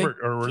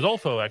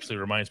 Rodolfo actually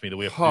reminds me that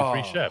we have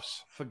three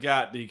chefs.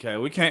 Forgot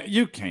DK.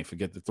 You can't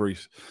forget the three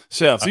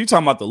chefs. You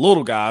talking about the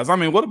little guys? I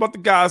mean, what about the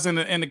guys in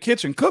the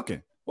kitchen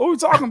cooking? What are we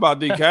talking about,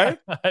 DK?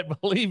 I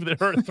believe there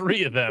are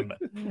three of them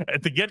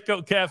at the Get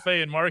Go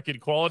Cafe and Market.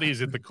 Quality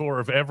is at the core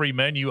of every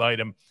menu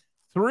item.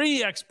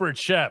 3 expert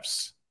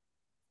chefs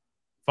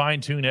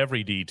fine-tune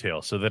every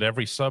detail so that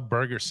every sub,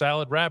 burger,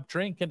 salad, wrap,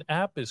 drink, and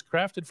app is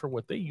crafted for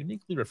what they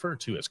uniquely refer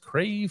to as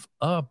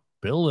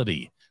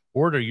craveability.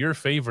 Order your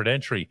favorite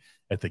entry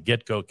at the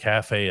Get Go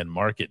Cafe and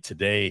Market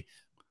today.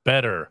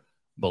 Better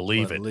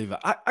believe it.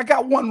 I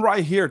got one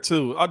right here,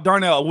 too.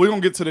 Darnell, we're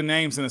going to get to the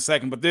names in a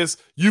second, but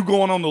you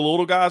going on the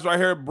little guys right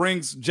here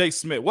brings Jay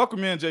Smith.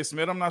 Welcome in, Jay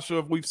Smith. I'm not sure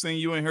if we've seen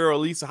you in here or at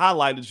least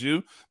highlighted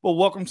you, but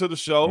welcome to the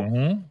show.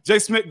 Mm-hmm. Jay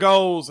Smith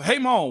goes, hey,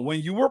 Mon,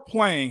 when you were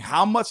playing,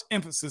 how much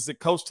emphasis did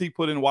Coach T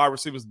put in wide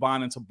receivers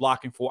buying into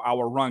blocking for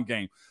our run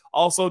game?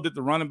 Also, did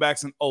the running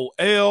backs in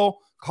OL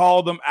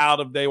call them out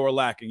if they were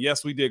lacking?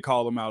 Yes, we did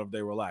call them out if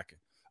they were lacking.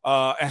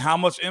 And how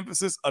much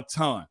emphasis? A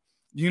ton.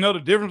 You know the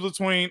difference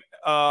between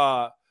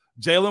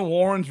Jaylen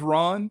Warren's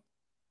run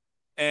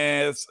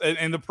in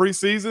the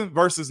preseason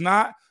versus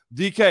not?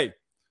 DK,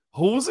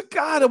 who was a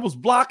guy that was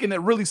blocking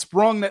that really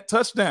sprung that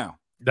touchdown?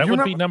 That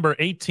would be number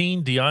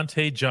 18,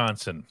 Deontay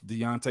Johnson.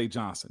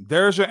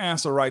 There's your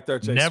answer right there,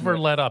 Jay Never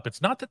Smith. let up.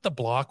 It's not that the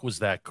block was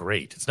that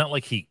great. It's not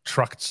like he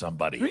trucked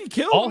somebody. He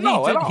killed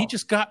him. He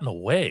just got in the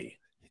way.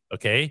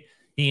 Okay?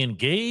 He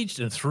engaged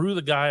and threw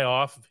the guy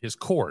off his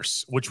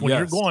course, which when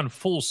you're going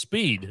full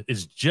speed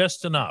is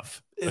just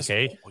enough.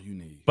 Okay. It's all you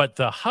need. But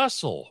the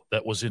hustle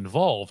that was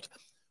involved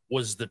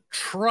was the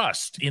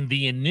trust in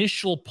the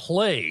initial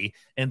play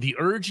and the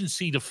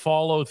urgency to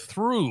follow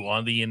through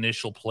on the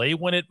initial play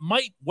when it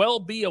might well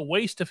be a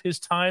waste of his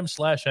time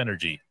 /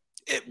 energy.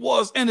 It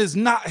was and is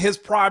not his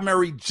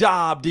primary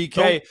job,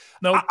 DK.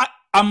 Nope.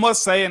 I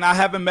must say, and I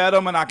haven't met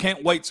him, and I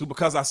can't wait to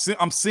because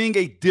I'm seeing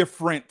a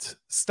different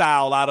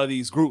style out of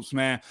these groups,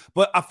 man.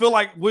 But I feel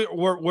like we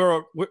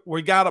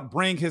got to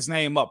bring his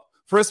name up.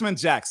 Frisman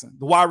Jackson,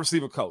 the wide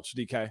receiver coach,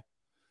 DK.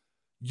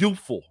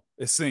 Youthful,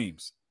 it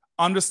seems.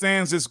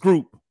 Understands this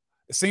group.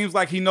 It seems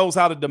like he knows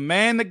how to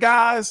demand the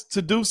guys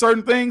to do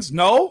certain things.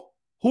 No?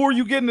 Who are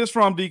you getting this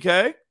from,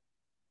 DK?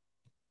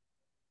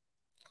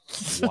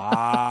 Wow.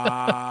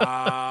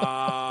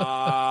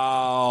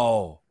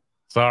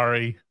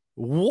 Sorry.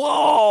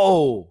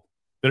 Whoa.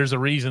 There's a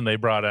reason they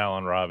brought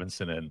Allen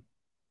Robinson in.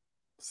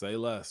 Say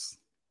less.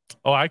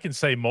 Oh, I can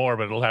say more,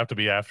 but it'll have to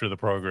be after the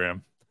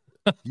program.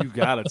 You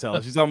got to tell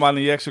us. You talking about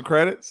the extra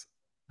credits?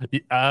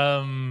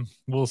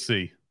 We'll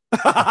see. My.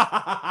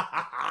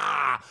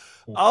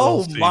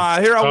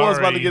 Here I was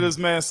about to give this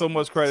man so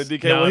much credit,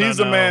 DK. He's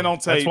a man on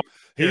tape.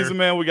 He's a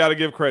man we got to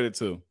give credit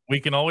to. We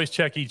can always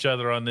check each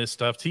other on this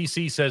stuff.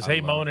 TC says,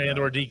 hey, Mona and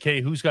or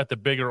DK, who's got the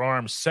bigger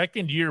arms?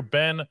 Second year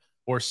Ben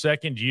or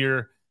second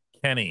year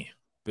Kenny?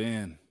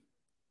 Ben.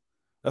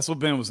 That's what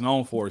Ben was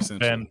known for,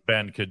 essentially.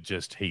 Ben could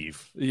just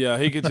heave. Yeah,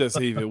 he could just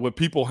heave it with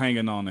people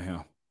hanging on to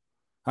him.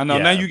 I know.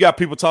 Yeah. Now you got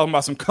people talking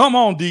about some, come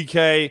on,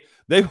 DK.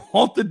 They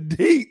want the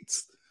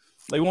deets.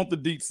 They want the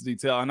deets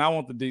detail, and I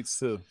want the deets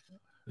too.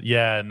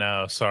 Yeah,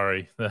 no,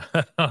 sorry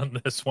on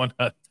this one.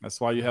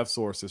 That's why you have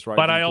sources, right?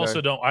 But DK? I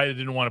also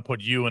didn't want to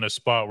put you in a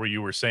spot where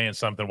you were saying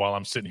something while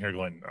I'm sitting here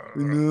going,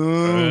 well,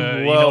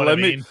 you know what I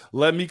mean?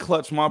 let me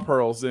clutch my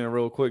pearls in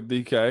real quick,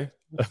 DK.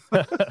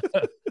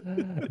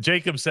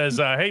 Jacob says,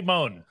 hey,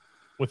 Moan,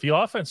 with the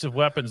offensive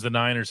weapons the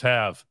Niners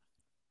have,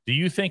 do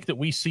you think that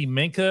we see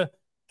Minka,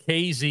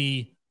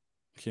 KZ,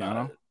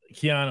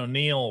 Keanu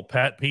Neal,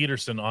 Pat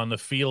Peterson on the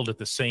field at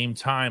the same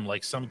time,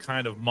 like some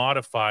kind of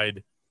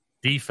modified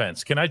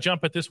defense? Can I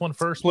jump at this one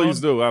first? Please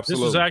do.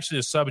 Absolutely. This is actually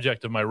the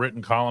subject of my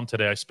written column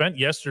today. I spent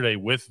yesterday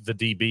with the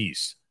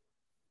DBs,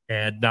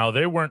 and now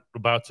they weren't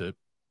about to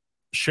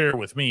share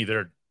with me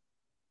their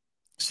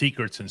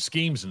secrets and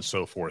schemes and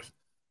so forth,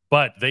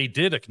 but they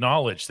did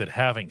acknowledge that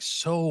having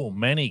so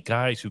many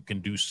guys who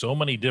can do so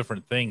many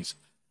different things,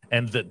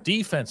 and the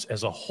defense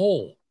as a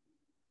whole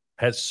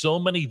has so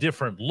many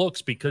different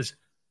looks, because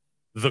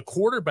the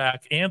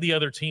quarterback and the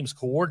other team's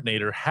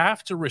coordinator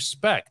have to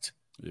respect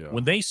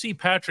when they see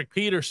Patrick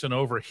Peterson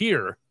over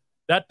here,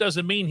 that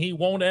doesn't mean he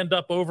won't end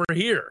up over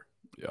here.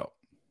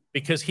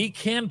 Because he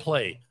can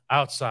play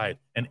outside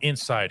and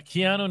inside.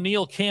 Keanu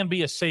Neal can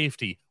be a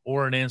safety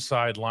or an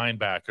inside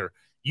linebacker.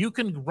 You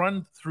can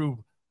run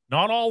through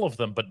not all of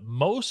them, but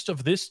most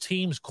of this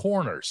team's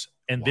corners,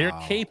 and they're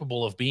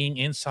capable of being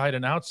inside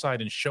and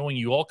outside and showing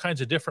you all kinds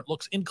of different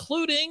looks,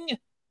 including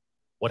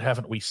what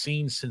haven't we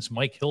seen since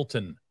Mike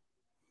Hilton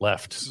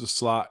left? This is a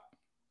slot.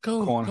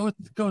 Go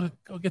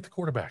get the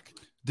quarterback.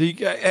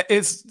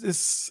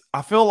 It's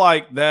I feel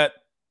like that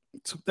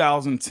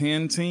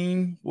 2010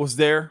 team was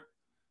there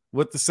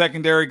with the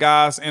secondary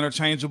guys,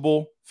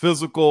 interchangeable,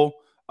 physical,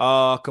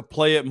 could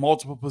play at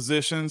multiple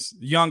positions,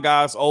 young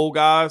guys, old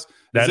guys.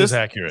 That is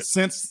accurate.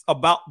 Since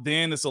about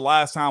then, it's the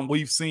last time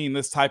we've seen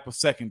this type of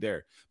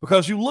secondary.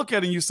 Because you look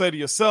at it and you say to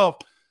yourself,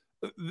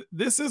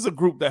 this is a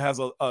group that has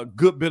a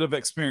good bit of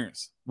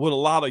experience with a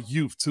lot of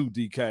youth too,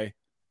 DK,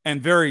 and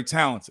very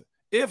talented.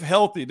 If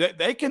healthy,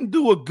 they can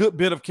do a good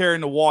bit of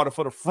carrying the water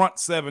for the front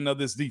seven of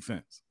this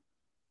defense.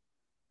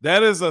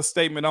 That is a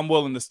statement I'm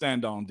willing to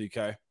stand on,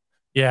 DK.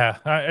 Yeah,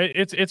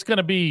 it's going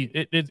to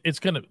be it's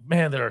going to,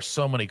 man, there are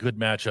so many good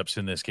matchups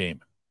in this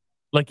game.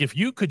 Like, if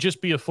you could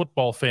just be a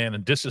football fan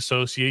and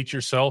disassociate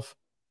yourself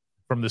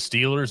from the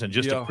Steelers and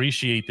just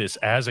appreciate this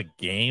as a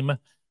game,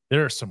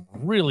 there are some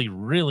really,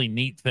 really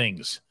neat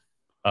things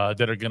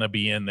that are going to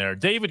be in there.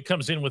 David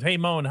comes in with, hey,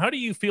 Moan, how do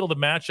you feel the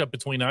matchup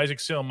between Isaac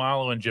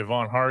Seumalo and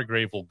Javon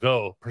Hargrave will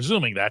go?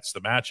 Presuming that's the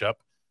matchup.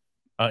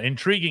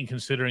 Intriguing,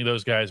 considering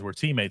those guys were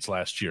teammates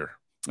last year.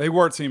 They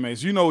were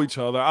teammates. You know each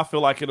other. I feel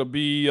like it'll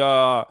be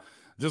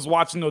just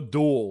watching a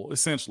duel,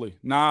 essentially.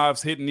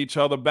 Knives hitting each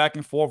other back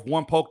and forth.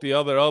 One poke the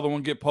other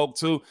one get poked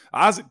too.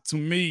 Isaac, to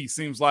me,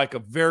 seems like a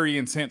very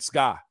intense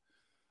guy.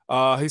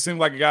 He seems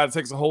like a guy that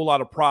takes a whole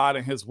lot of pride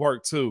in his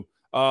work too.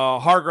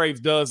 Hargraves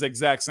does the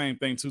exact same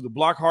thing too. The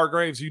block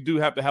Hargraves, you do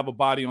have to have a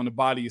body on the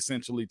body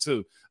essentially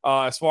too.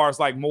 As far as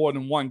like more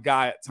than one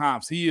guy at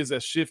times, he is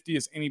as shifty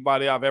as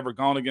anybody I've ever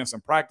gone against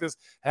in practice.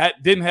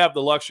 Didn't have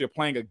the luxury of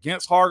playing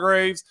against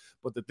Hargraves,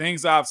 but the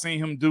things I've seen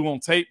him do on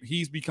tape,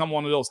 he's become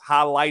one of those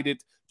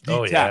highlighted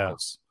D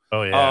tackles.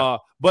 Oh yeah.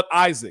 But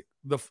Isaac,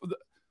 the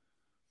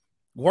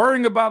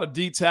worrying about a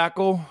D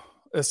tackle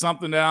is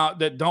something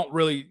that don't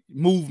really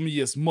move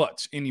me as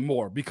much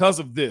anymore because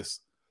of this.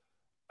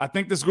 I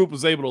think this group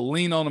was able to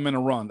lean on them in a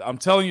run. I'm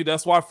telling you,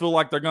 that's why I feel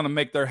like they're going to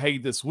make their hay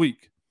this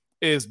week,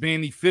 is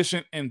being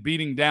efficient and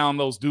beating down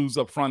those dudes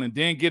up front and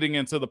then getting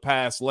into the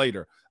pass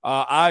later.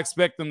 I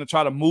expect them to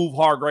try to move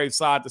Hargrave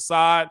side to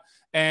side.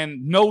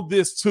 And know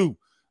this too,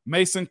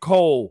 Mason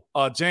Cole,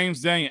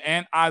 James Daniel,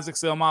 and Isaac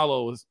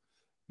Seumalo, is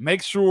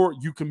make sure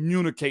you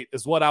communicate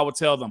is what I would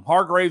tell them.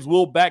 Hargraves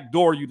will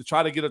backdoor you to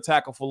try to get a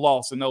tackle for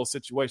loss in those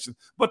situations.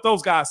 But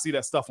those guys see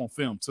that stuff on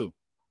film too.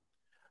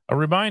 A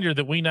reminder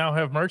that we now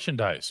have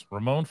merchandise,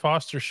 Ramon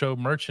Foster Show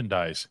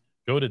merchandise.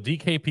 Go to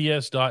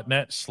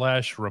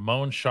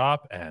dkps.net/Ramon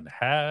shop and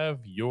have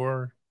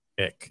your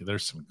pick.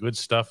 There's some good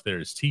stuff.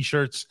 There's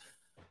t-shirts,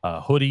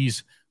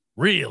 hoodies,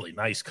 really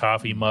nice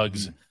coffee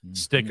mugs,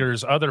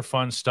 stickers, other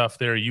fun stuff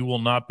there. You will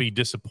not be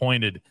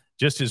disappointed,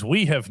 just as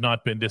we have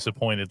not been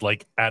disappointed,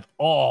 like at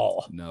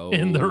all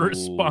in the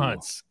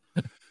response.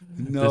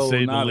 No, to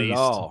say not the least. At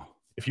all.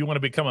 If you want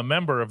to become a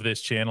member of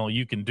this channel,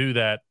 you can do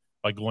that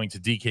by going to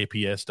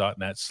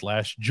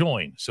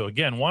dkps.net/join. So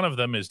again, one of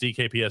them is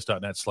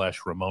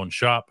dkps.net/Ramon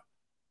shop.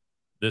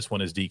 This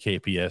one is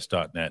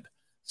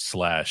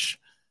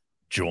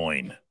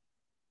dkps.net/join.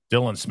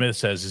 Dylan Smith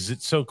says, is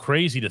it so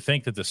crazy to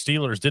think that the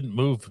Steelers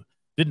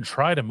didn't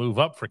try to move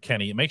up for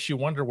Kenny? It makes you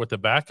wonder what the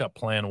backup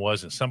plan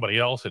was, and somebody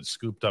else had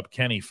scooped up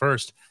Kenny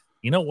first.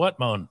 You know what,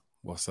 Moan?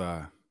 What's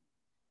that?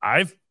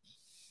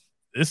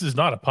 This is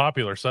not a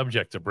popular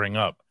subject to bring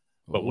up,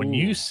 but when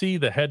you see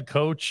the head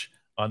coach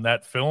on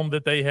that film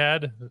that they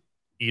had,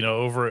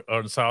 over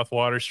on South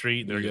Water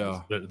Street,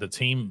 the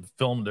team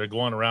film, they're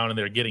going around and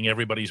they're getting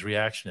everybody's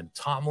reaction. And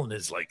Tomlin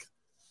is like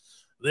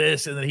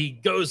this, and then he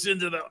goes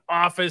into the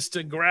office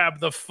to grab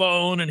the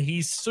phone and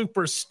he's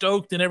super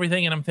stoked and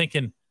everything. And I'm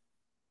thinking,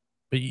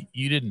 but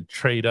you didn't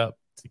trade up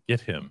to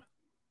get him.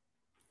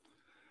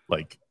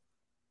 Like,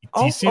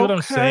 do you see what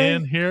I'm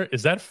saying here?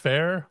 Is that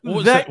fair?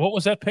 What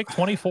was that pick?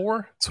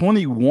 24?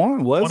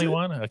 21, was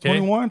 21? it? Okay.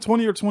 21,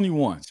 20 or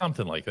 21.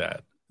 Something like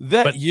that.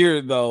 That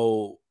year,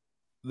 though,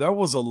 there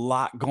was a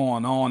lot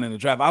going on in the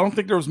draft. I don't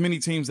think there was many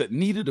teams that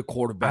needed a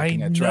quarterback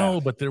in that draft. I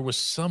know, but there was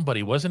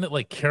somebody. Wasn't it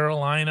like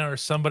Carolina or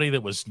somebody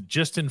that was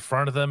just in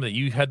front of them that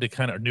you had to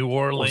kind of New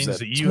Orleans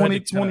that you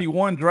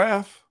 2021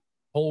 draft?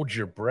 Hold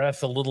your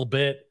breath a little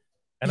bit.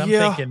 And I'm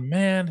thinking,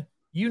 man,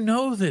 you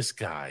know this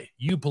guy.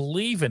 You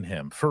believe in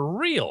him for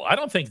real. I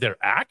don't think they're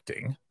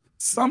acting.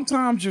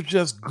 Sometimes you're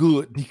just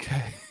good,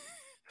 DK.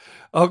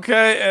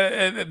 Okay,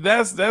 and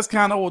that's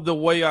kind of the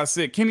way I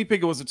see it. Kenny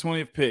Pickett was the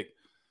 20th pick.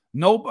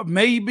 No,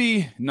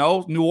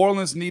 New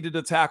Orleans needed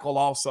a tackle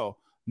also.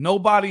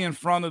 Nobody in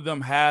front of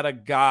them had a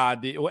guy.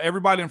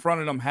 Everybody in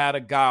front of them had a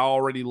guy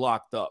already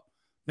locked up.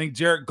 I think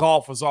Jared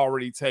Goff was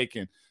already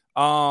taken.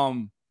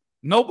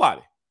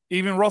 Nobody.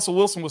 Even Russell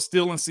Wilson was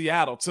still in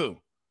Seattle too.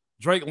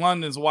 Drake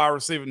London's wide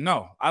receiver.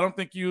 No, I don't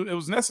think it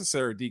was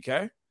necessary,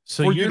 DK.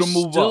 So for you're you to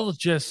move still up.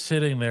 Just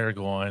sitting there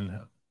going,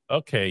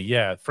 okay,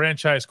 yeah,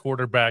 franchise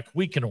quarterback,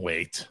 we can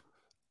wait.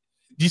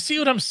 Do you see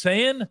what I'm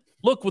saying?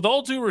 Look, with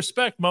all due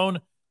respect,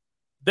 Moan,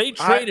 they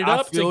traded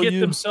up to get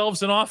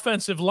themselves an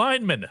offensive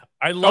lineman.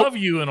 I love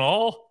you and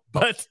all,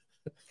 but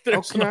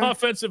there's an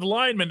offensive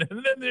lineman,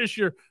 and then there's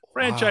your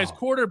franchise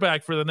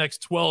quarterback for the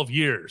next 12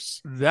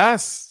 years.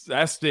 That's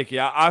sticky.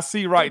 I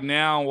see right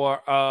now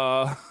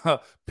where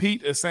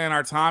Pete is saying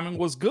our timing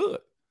was good.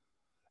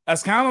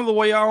 That's kind of the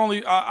way I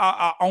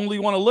only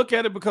want to look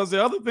at it, because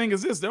the other thing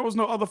is this: there was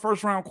no other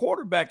first-round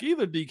quarterback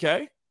either,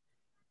 DK.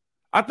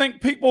 I think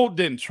people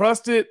didn't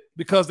trust it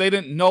because they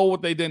didn't know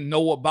what they didn't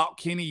know about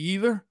Kenny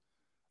either.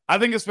 I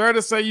think it's fair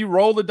to say you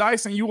roll the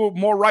dice and you were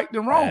more right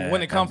than wrong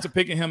when it comes to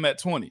picking him at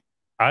 20.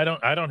 I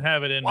don't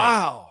have it in me.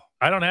 Wow.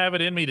 I don't have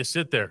it in me to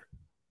sit there.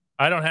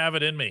 I don't have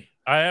it in me.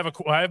 I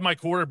have my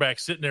quarterback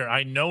sitting there.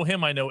 I know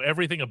him. I know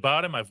everything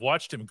about him. I've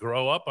watched him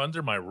grow up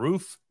under my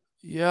roof.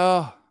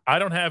 Yeah. I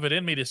don't have it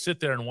in me to sit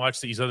there and watch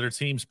these other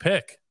teams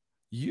pick.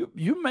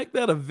 You make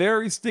that a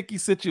very sticky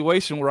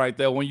situation right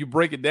there when you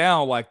break it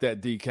down like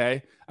that,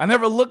 DK. I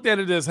never looked at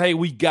it as, hey,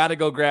 we got to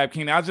go grab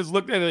Kenny. I just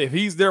looked at it, if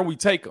he's there, we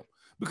take him.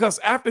 Because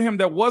after him,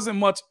 there wasn't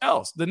much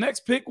else. The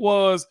next pick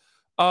was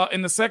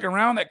in the second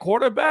round at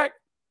quarterback.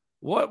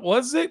 What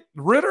was it?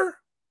 Ritter?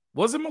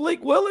 Was it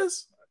Malik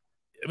Willis?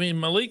 I mean,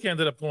 Malik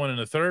ended up going in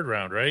the third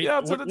round, right?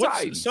 Yeah, to the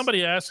Titans.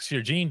 Somebody asks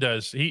here, Gene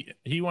does.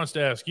 He wants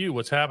to ask you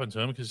what's happened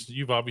to him because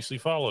you've obviously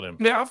followed him.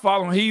 Yeah, I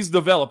follow him. He's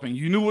developing.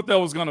 You knew what that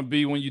was going to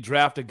be when you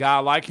draft a guy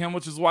like him,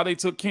 which is why they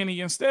took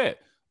Kenny instead.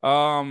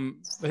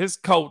 His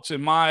coach,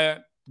 in my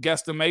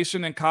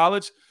guesstimation in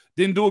college,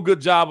 didn't do a good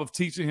job of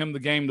teaching him the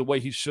game the way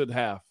he should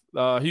have.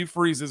 Hugh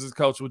Freeze, his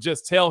coach, would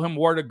just tell him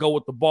where to go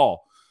with the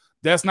ball.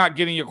 That's not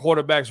getting your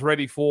quarterbacks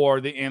ready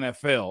for the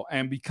NFL.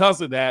 And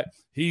because of that,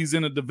 he's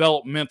in a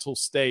developmental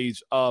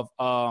stage of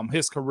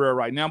his career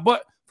right now.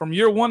 But from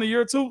year one to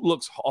year two,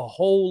 looks a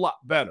whole lot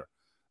better.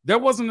 There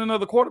wasn't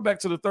another quarterback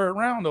to the third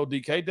round, though,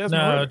 DK.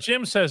 No,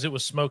 Jim says it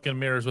was smoke and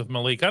mirrors with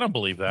Malik. I don't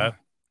believe that.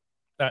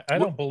 I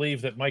don't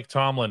believe that Mike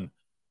Tomlin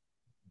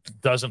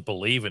doesn't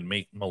believe in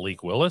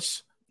Malik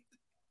Willis.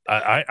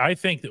 I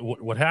think that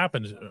what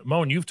happens,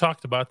 Moan, you've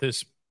talked about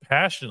this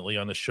passionately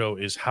on the show,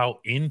 is how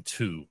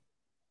into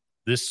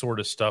this sort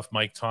of stuff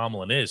Mike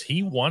Tomlin is.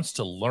 He wants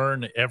to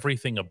learn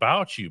everything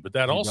about you, but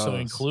that also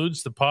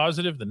includes the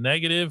positive, the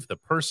negative, the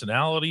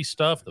personality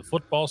stuff, the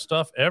football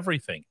stuff,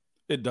 everything.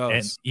 It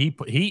does.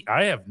 And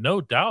I have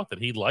no doubt that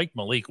he liked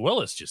Malik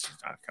Willis, just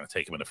not going to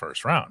take him in the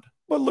first round.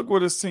 But look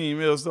what his team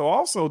is, though.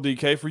 Also,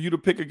 DK, for you to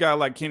pick a guy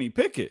like Kenny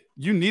Pickett,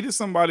 you needed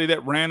somebody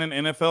that ran an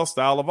NFL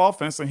style of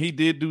offense, and he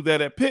did do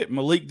that at Pitt.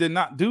 Malik did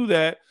not do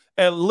that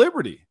at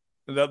Liberty.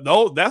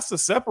 That's the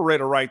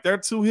separator right there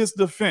to his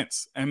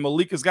defense. And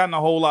Malik has gotten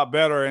a whole lot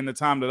better in the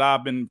time that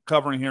I've been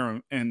covering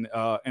here in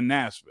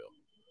Nashville.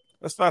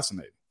 That's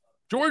fascinating.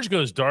 George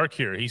goes dark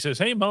here. He says,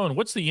 hey, Moan,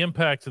 what's the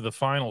impact of the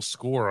final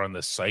score on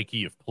the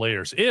psyche of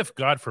players if,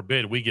 God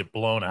forbid, we get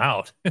blown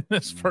out in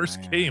this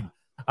first game?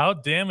 How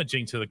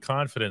damaging to the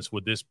confidence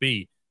would this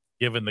be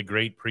given the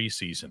great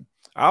preseason?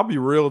 I'll be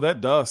real.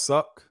 That does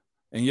suck.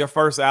 In your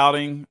first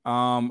outing,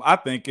 I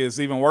think it's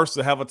even worse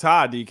to have a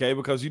tie, DK,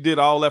 because you did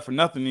all that for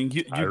nothing and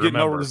you get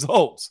no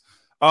results.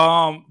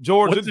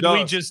 George, what did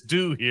we just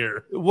do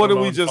here? What did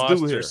we just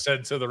do here?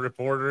 Said to the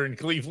reporter in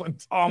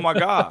Cleveland. Oh my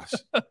gosh!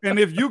 And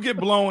if you get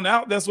blown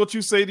out, that's what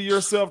you say to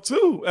yourself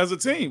too, as a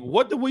team.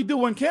 What did we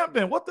do in camp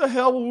then? What the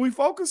hell were we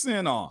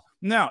focusing on?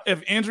 Now,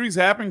 if injuries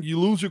happen, you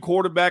lose your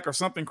quarterback or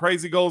something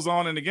crazy goes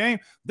on in the game,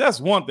 that's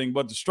one thing.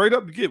 But to straight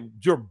up to get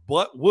your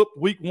butt whooped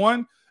week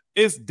one,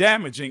 it's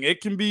damaging.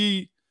 It can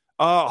be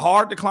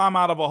hard to climb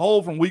out of a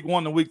hole from week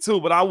one to week two.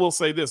 But I will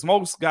say this: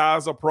 most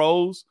guys are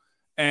pros,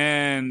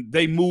 and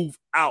they move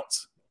out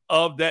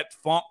of that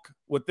funk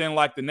within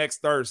like the next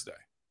Thursday.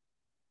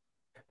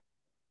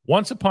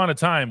 Once upon a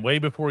time, way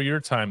before your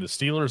time, the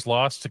Steelers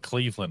lost to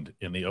Cleveland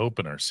in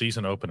the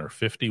season opener,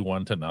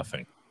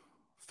 51-0.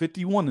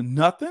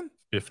 51-0?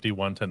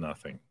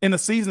 51-0. In the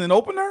season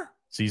opener?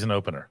 season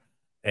opener.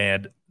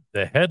 And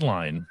the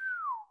headline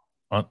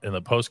in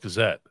the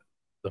Post-Gazette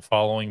the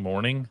following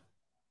morning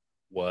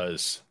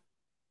was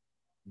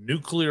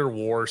nuclear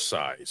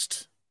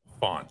war-sized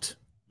font,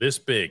 this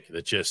big,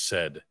 that just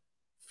said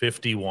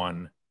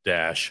 51-0.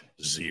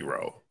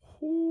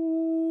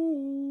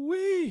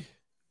 Ooh-wee.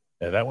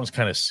 Yeah, that one's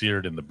kind of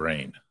seared in the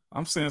brain.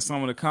 I'm seeing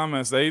some of the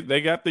comments. They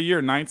got the year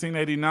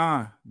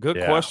 1989.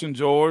 Good question,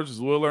 George. As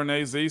Willer and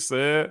AZ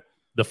said.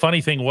 The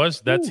funny thing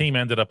was that team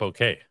ended up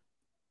okay.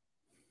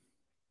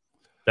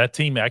 That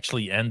team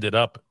actually ended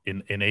up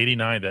in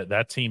 89.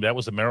 That team, that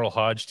was the Merrill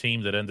Hodge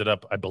team that ended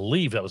up, I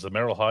believe that was the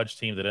Merrill Hodge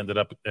team that ended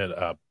up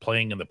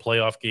playing in the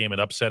playoff game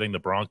and upsetting the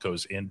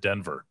Broncos in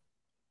Denver.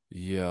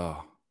 Yeah.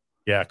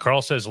 Yeah,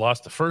 Carl says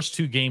lost the first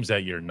 2 games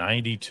that year,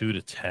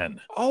 92-10.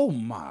 Oh,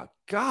 my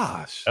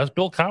gosh. That was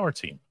Bill Cowher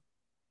team.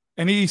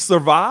 And he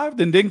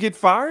survived and didn't get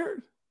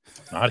fired?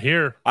 Not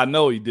here. I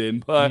know he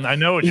didn't, but I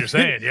know what you're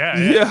saying. Yeah.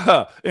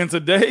 Yeah. In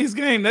today's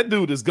game, that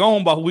dude is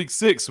gone by week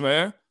 6,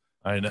 man.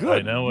 I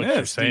know what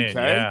you're saying.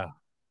 DK.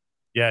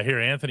 Yeah. Here,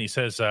 Anthony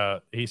says,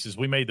 he says,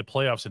 we made the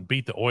playoffs and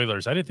beat the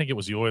Oilers. I didn't think it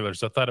was the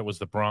Oilers. I thought it was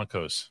the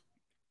Broncos.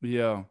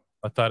 Yeah.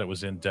 I thought it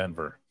was in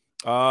Denver.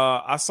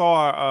 I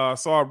saw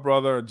our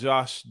brother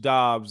Josh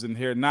Dobbs in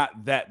here.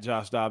 Not that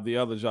Josh Dobbs, the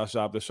other Josh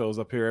Dobbs that shows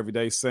up here every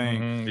day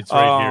saying, it's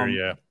right here.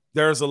 Yeah.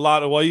 There's a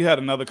lot of, you had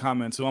another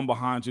comment too. I'm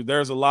behind you.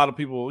 There's a lot of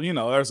people,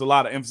 there's a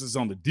lot of emphasis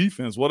on the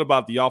defense. What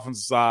about the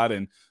offensive side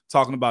and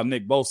talking about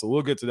Nick Bosa?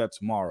 We'll get to that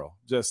tomorrow,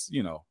 just,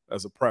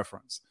 as a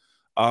preference.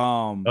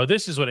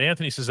 This is what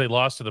Anthony says. They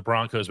lost to the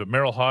Broncos, but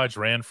Merrill Hodge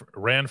ran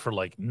for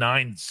like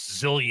 9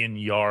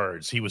 zillion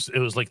yards. It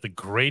was like the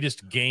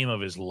greatest game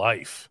of his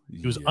life.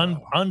 He was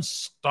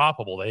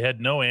unstoppable. They had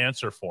no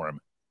answer for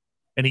him.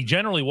 And he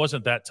generally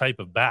wasn't that type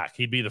of back.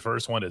 He'd be the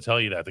first one to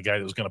tell you that, the guy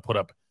that was going to put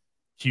up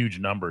huge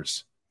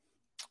numbers.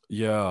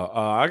 Yeah,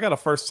 I got a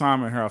first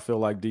timer here, I feel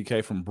like,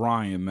 DK, from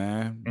Brian,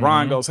 man.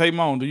 Brian goes, hey,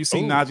 Moan, do you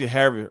see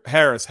Najee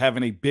Harris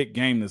having a big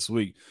game this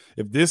week?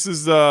 If this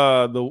is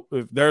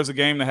if there's a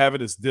game to have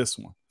it, it's this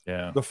one.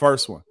 Yeah. The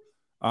first one.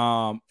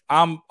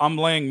 I'm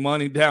laying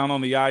money down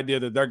on the idea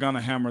that they're going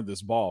to hammer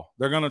this ball.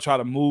 They're going to try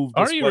to move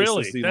this. Are you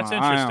really? That's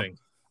interesting.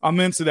 I'm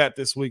into that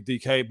this week,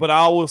 DK. But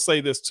I will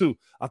say this, too.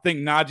 I think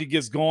Najee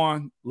gets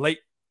going late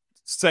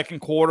second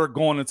quarter,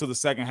 going into the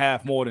second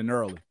half more than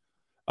early.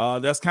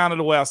 That's kind of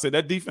the way I say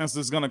that defense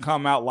is going to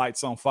come out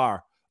lights on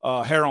fire,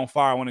 hair on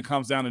fire when it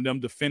comes down to them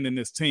defending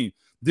this team.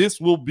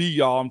 This will be,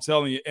 y'all, I'm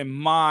telling you, in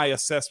my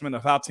assessment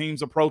of how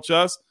teams approach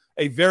us,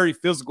 a very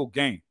physical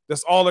game.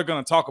 That's all they're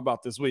going to talk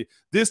about this week.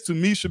 This, to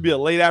me, should be a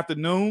late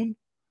afternoon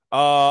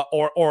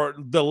or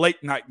the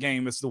late night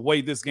game. It's the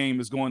way this game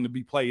is going to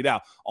be played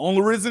out.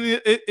 Only reason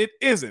it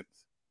isn't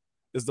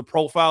is the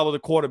profile of the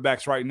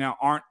quarterbacks right now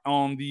aren't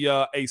on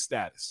the A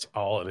status. That's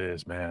all it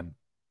is, man.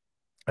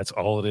 That's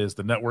all it is.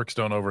 The networks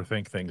don't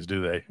overthink things,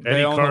 do they?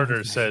 Eddie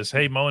Carter says,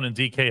 hey, Moan and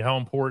DK, how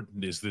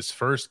important is this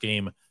first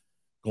game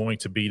going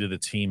to be to the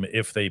team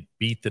if they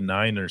beat the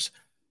Niners?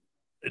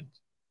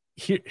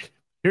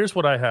 Here's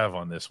what I have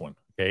on this one,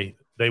 okay?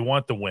 They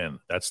want the win.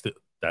 That's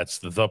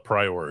the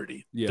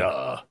priority. Yeah.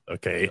 Duh,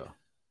 okay? Yeah.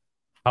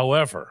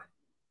 However,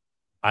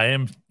 I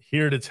am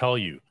here to tell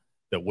you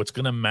that what's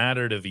going to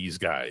matter to these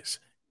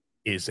guys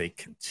is a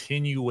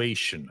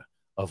continuation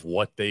of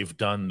what they've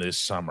done this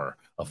summer,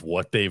 of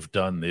what they've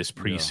done this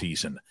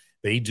preseason. Yeah.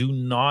 They do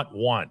not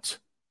want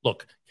 –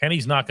 look,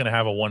 Kenny's not going to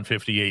have a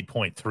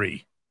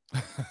 158.3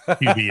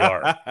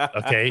 QBR,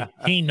 okay?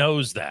 He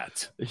knows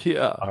that.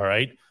 Yeah. All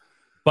right?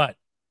 But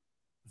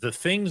the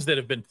things that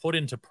have been put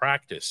into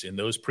practice in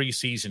those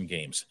preseason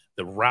games,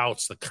 the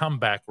routes, the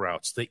comeback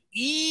routes, the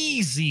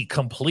easy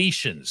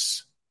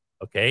completions,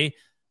 okay,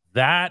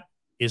 that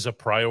is a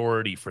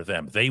priority for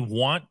them. They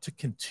want to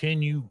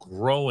continue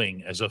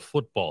growing as a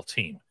football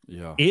team.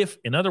 Yeah.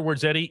 In other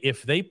words, Eddie,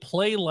 if they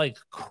play like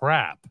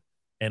crap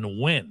and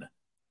win,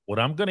 what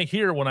I'm going to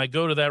hear when I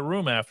go to that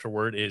room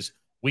afterward is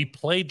we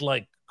played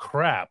like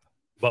crap,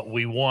 but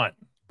we won.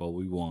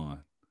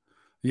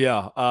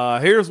 Yeah.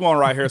 Here's one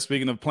right here.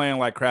 Speaking of playing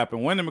like crap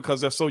and winning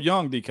because they're so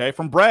young, DK,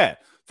 from Brad.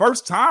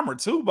 First timer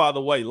too, by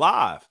the way,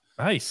 live.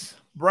 Nice.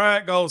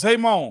 Brad goes, hey,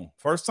 Moan,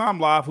 first time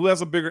live. Who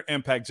has a bigger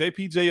impact,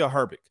 JPJ or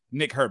Herbig?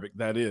 Nick Herbig,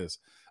 that is.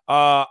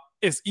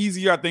 It's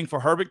easier, I think, for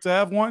Herbig to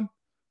have one,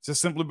 just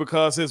simply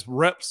because his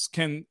reps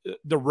can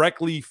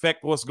directly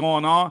affect what's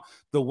going on.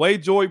 The way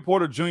Joey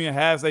Porter Jr.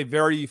 has a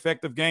very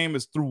effective game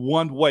is through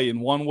one way and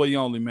one way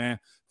only, man.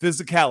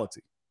 Physicality.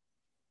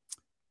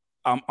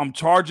 I'm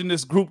charging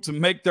this group to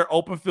make their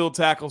open field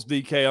tackles,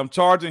 DK. I'm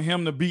charging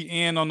him to be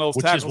in on those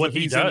tackles if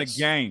he's in the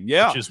game.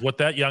 Yeah. Which is what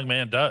that young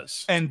man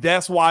does. And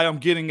that's why I'm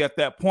getting at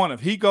that point. If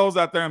he goes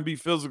out there and be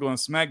physical and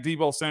smack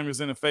Deebo Samuels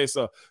in the face,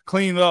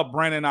 clean up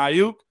Brandon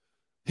Ayuk,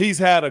 he's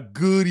had a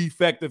good,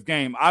 effective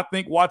game. I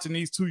think watching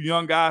these two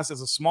young guys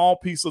is a small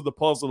piece of the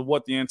puzzle of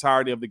what the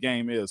entirety of the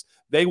game is.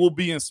 They will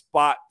be in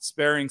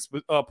spot-sparing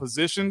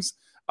positions.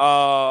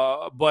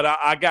 But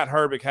I got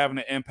Herbig having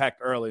an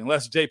impact early,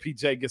 unless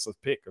JPJ gets a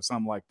pick or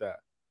something like that.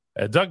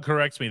 Doug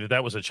corrects me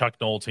that was a Chuck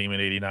Noll team in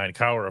 '89.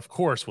 Cowher, of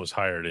course, was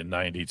hired in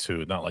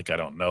 '92. Not like I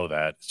don't know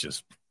that. It's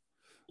just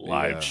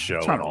live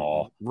show and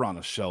all. Run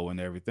a show and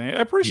everything.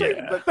 I appreciate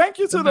it. Thank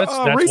you to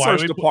that's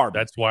research department.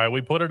 That's why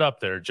we put it up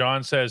there.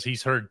 John says he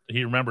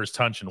remembers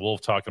Tunch and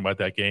Wolf talking about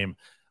that game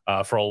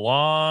for a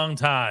long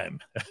time.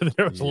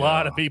 There was a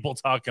lot of people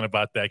talking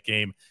about that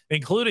game,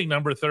 including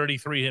number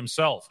 33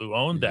 himself, who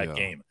owned that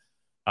game.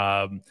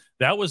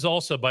 That was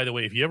also, by the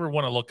way, if you ever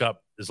want to look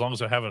up, as long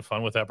as I'm having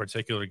fun with that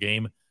particular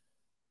game,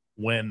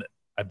 when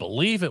I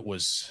believe it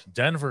was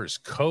Denver's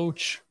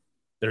coach,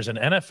 there's an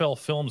NFL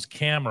Films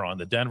camera on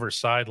the Denver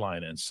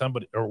sideline, and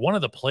somebody or one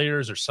of the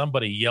players or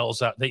somebody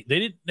yells out. They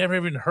didn't never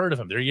even heard of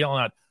him. They're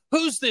yelling out,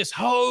 "Who's this?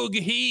 Hogue,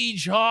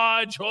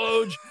 Hodge,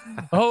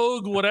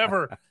 Hogue,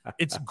 whatever."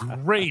 It's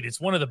great. It's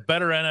one of the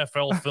better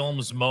NFL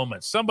Films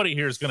moments. Somebody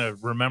here is going to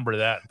remember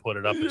that and put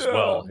it up as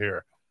well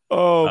here.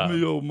 Oh,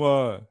 me, oh,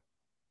 my.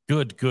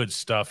 Good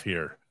stuff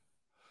here.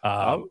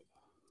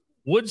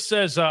 Wood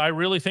says, I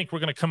really think we're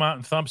going to come out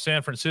and thump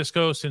San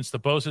Francisco since the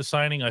Bosa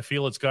signing. I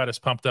feel it's got us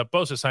pumped up.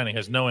 Bosa signing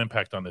has no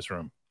impact on this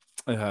room.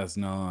 It has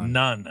none.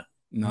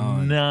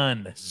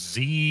 None.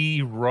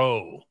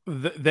 Zero.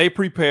 They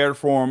prepared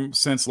for him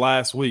since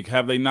last week.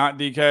 Have they not,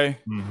 DK?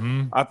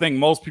 Mm-hmm. I think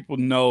most people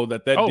know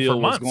that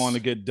deal was going to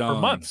get done.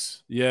 For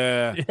months.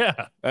 Yeah.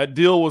 That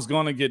deal was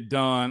going to get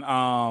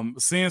done.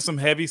 Seeing some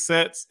heavy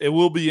sets, it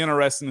will be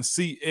interesting to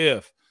see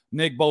if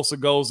Nick Bosa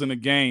goes in the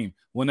game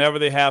whenever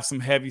they have some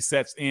heavy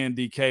sets in,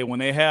 DK. When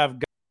they have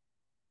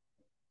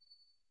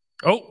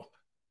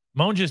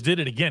Moan just did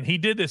it again. He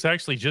did this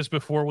actually just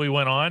before we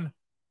went on,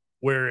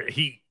 where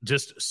he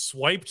just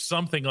swiped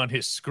something on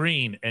his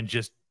screen and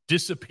just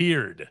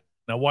disappeared.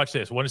 Now watch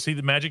this. Want to see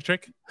the magic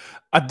trick?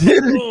 I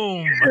did.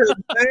 Boom.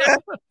 I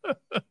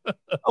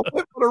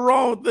went for the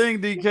wrong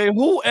thing, DK.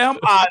 Who am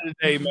I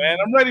today, man?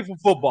 I'm ready for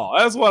football.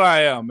 That's what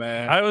I am,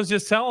 man. I was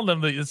just telling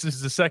them that this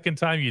is the second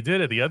time you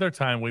did it. The other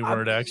time we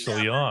weren't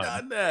actually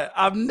on.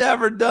 I've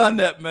never done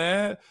that,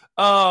 man.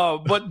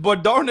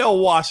 But Darnell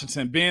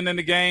Washington being in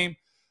the game,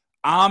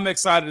 I'm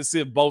excited to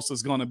see if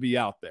Bosa's going to be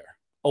out there.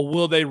 Or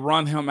will they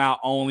run him out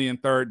only in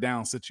third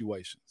down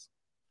situations?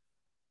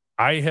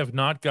 I have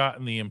not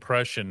gotten the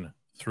impression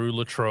through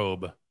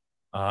Latrobe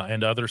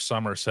and other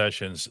summer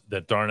sessions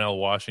that Darnell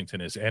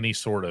Washington is any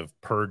sort of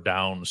per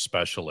down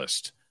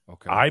specialist.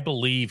 Okay. I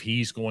believe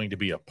he's going to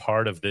be a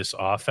part of this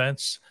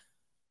offense.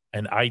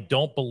 And I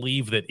don't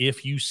believe that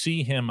if you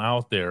see him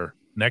out there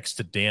next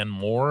to Dan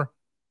Moore,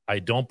 I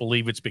don't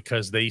believe it's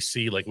because they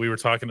see, like we were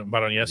talking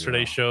about on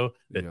yesterday's show,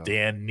 that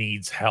Dan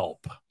needs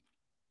help.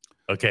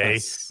 Okay,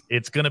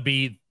 it's going to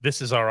be,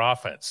 this is our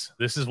offense.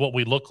 This is what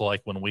we look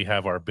like when we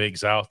have our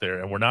bigs out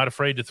there. And we're not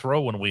afraid to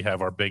throw when we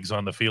have our bigs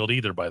on the field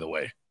either, by the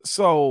way.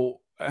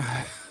 So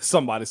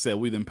somebody said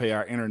we didn't pay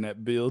our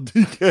internet bill,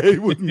 DK,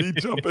 with me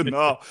jumping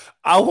off.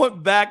 I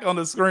went back on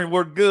the screen.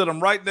 We're good. I'm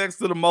right next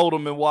to the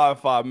modem and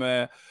Wi-Fi,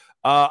 man.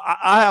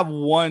 I have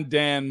one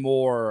Dan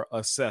Moore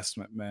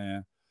assessment,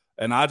 man.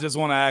 And I just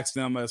want to ask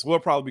them, as we'll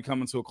probably be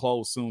coming to a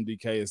close soon,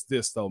 DK, is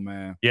this, though,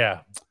 man.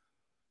 Yeah.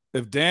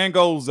 If Dan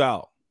goes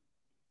out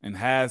and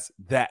has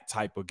that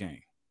type of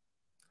game.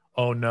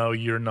 Oh, no,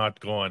 you're not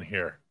going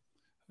here.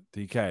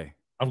 DK.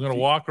 I'm going to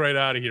walk right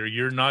out of here.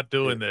 You're not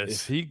doing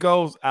this. If he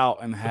goes out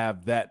and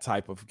have that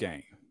type of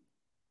game,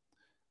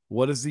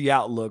 what is the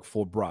outlook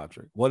for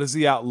Broderick? What is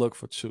the outlook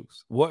for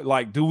Chooks?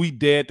 Do we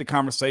dead the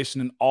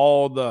conversation and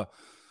all the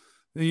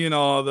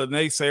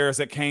naysayers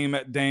that came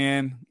at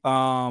Dan?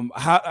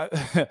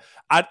 I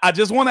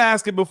just want to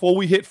ask it before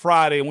we hit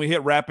Friday and we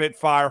hit Rapid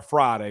Fire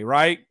Friday,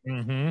 right?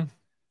 Mm-hmm.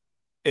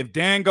 If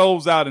Dan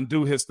goes out and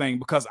do his thing,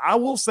 because I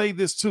will say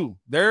this too.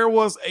 There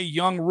was a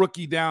young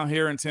rookie down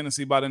here in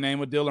Tennessee by the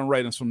name of Dylan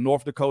Radins from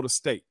North Dakota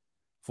State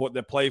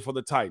that played for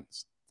the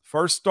Titans.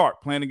 First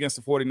start playing against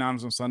the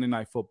 49ers on Sunday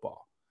Night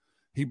Football.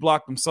 He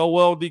blocked them so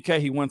well, DK,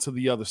 he went to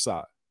the other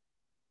side.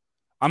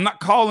 I'm not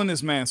calling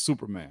this man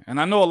Superman.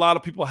 And I know a lot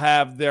of people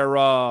have their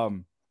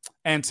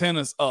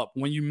antennas up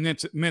when you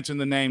mention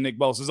the name Nick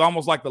Bosa. It's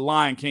almost like the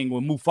Lion King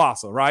with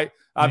Mufasa, right?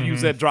 I've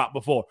used that drop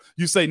before.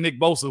 You say Nick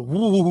Bosa,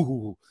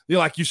 woo, you're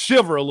like you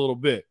shiver a little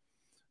bit.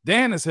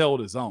 Dan has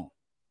held his own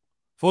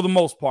for the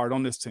most part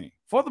on this team.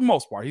 For the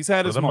most part, he's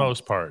had his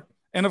moments. Most part.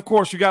 And of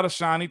course, you got a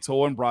shiny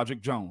toy in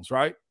Broderick Jones,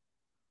 right?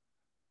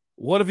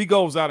 What if he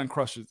goes out and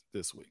crushes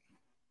this week?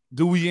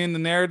 Do we end the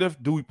narrative?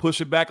 Do we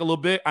push it back a little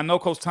bit? I know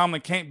Coach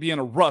Tomlin can't be in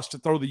a rush to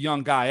throw the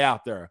young guy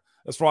out there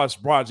as far as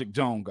Broderick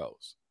Jones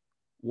goes.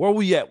 Where are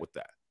we at with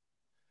that?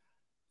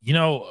 You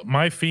know,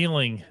 my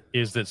feeling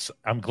is that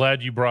I'm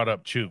glad you brought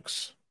up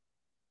Chooks,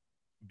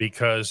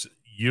 because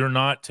you're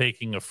not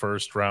taking a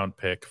first-round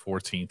pick,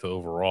 14th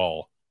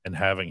overall, and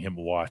having him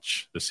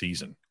watch the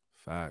season.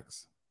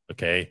 Facts.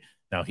 Okay?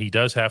 Now, he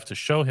does have to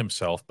show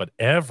himself, but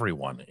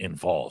everyone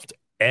involved,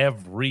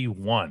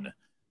 everyone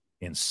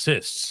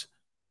insists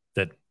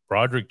that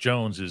Broderick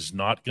Jones is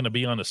not going to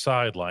be on the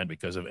sideline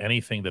because of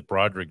anything that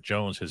Broderick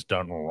Jones has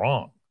done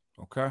wrong.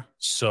 Okay.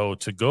 So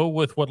to go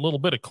with what little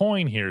bit of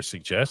coin here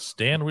suggests,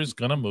 Dan was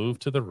going to move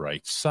to the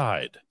right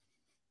side.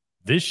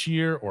 this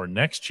year or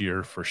next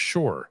year for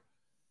sure.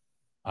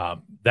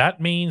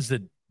 That means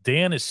that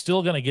Dan is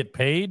still going to get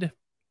paid.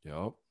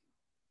 Yep.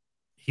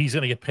 He's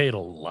going to get paid a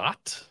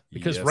lot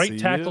because Yes, right he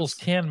tackles is.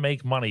 can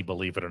make money,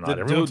 believe it or not. Dude,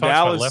 Everyone talks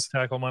about left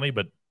tackle money,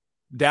 but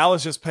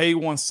Dallas just paid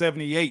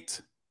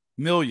 $178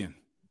 million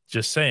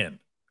just saying.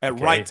 at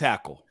right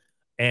tackle.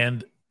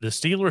 And the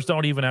Steelers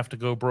don't even have to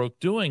go broke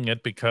doing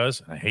it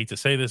because, I hate to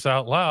say this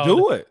out loud,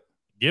 Do it.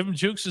 give him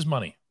Jukes his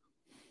money.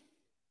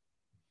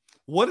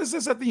 What is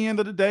this at the end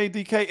of the day,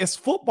 DK? It's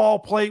football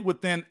played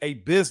within a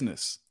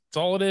business. That's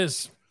all it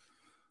is.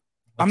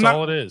 I'm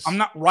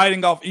not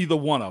writing off either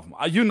one of them.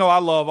 You know I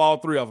love all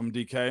three of them,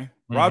 DK.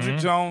 Roger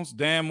Jones,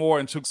 Dan Moore,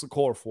 and Chuks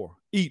Okorafor.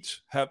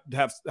 Each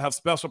have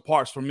special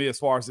parts for me as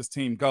far as this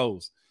team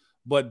goes.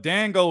 But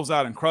Dan goes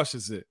out and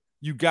crushes it.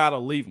 You got to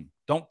leave him.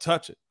 Don't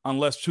touch it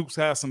unless Chuks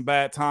has some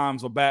bad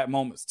times or bad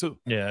moments too.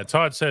 Yeah,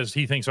 Todd says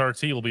he thinks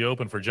RT will be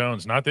open for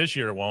Jones. Not this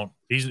year, it won't.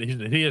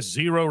 He has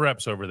 0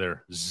 reps over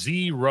there.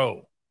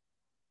 0.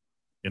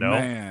 You know?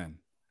 Man.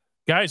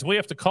 Guys, we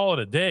have to call it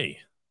a day.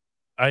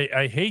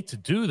 I hate to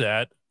do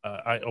that.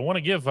 I want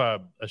to give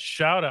a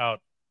shout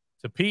out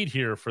to Pete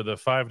here for the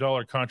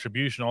 $5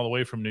 contribution all the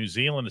way from New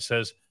Zealand. It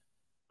says,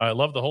 I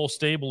love the whole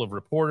stable of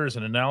reporters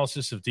and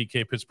analysis of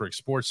DK Pittsburgh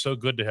sports. So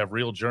good to have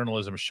real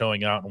journalism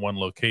showing out in one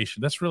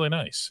location. That's really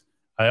nice.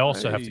 I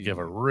also have to give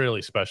a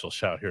really special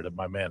shout here to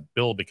my man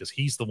Bill, because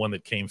he's the one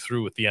that came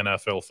through with the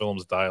NFL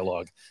Films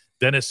dialogue.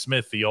 Dennis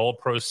Smith, the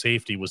all-pro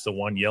safety, was the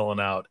one yelling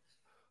out,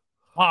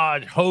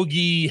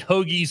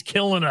 Hoagie's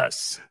killing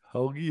us.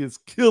 Hoagie is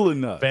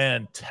killing us.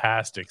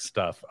 Fantastic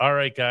stuff. All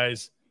right,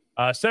 guys.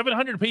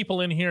 700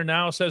 people in here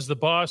now, says the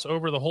boss.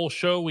 Over the whole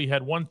show, we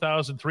had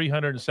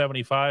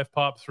 1,375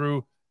 pop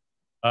through.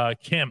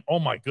 Kim, oh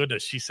my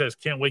goodness. She says,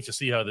 can't wait to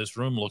see how this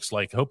room looks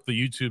like. Hope the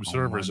YouTube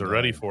servers are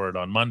ready for it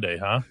on Monday,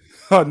 huh?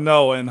 Oh,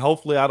 no, and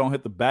hopefully I don't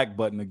hit the back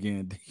button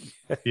again.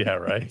 Yeah,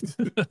 right.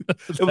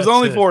 It was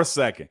only for a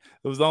second.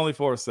 It was only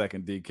for a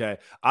second, DK.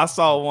 I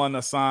saw one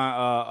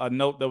assign a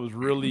note that was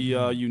really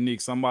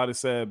unique. Somebody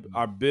said,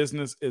 our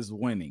business is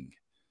winning.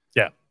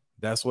 Yeah.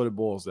 That's what it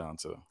boils down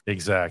to.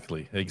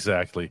 Exactly.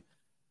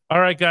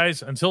 All right,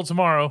 guys. Until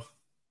tomorrow.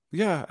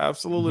 Yeah,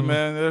 absolutely,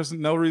 man. There's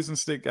no reason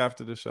to stick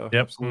after the show. Yep.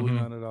 Absolutely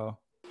none at all.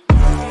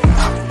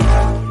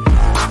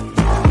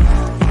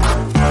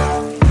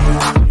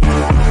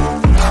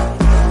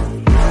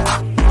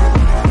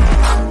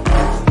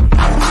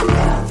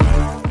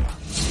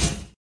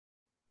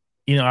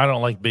 You know, I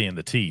don't like being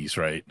the tease,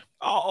 right?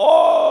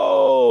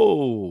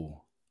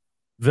 Oh.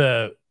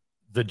 The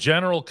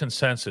general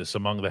consensus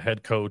among the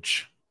head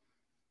coach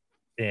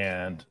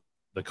and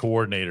the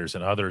coordinators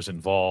and others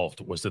involved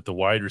was that the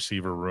wide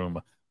receiver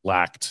room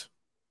lacked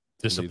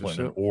discipline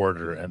and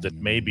order, and that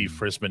maybe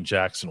Frisman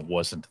Jackson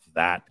wasn't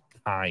that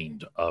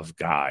kind of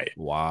guy.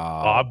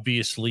 Wow.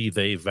 Obviously,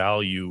 they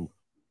value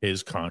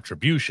his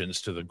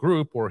contributions to the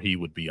group or he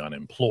would be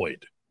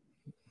unemployed.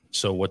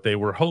 So what they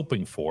were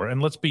hoping for,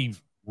 and let's be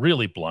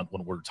really blunt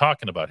when we're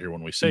talking about here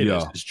when we say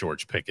this, is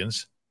George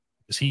Pickens,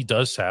 because he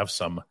does have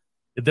some,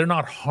 they're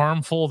not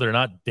harmful, they're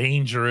not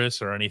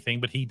dangerous or anything,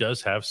 but he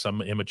does have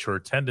some immature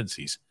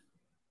tendencies.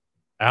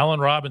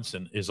 Allen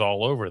Robinson is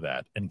all over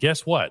that. And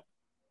guess what?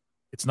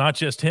 It's not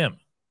just him,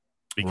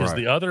 because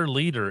the other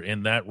leader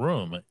in that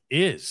room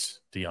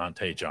is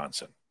Deontay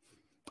Johnson.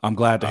 I'm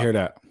glad to hear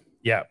that.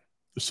 Yeah.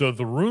 So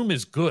the room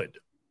is good.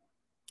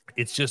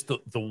 It's just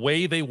the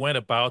way they went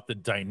about the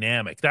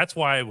dynamic. That's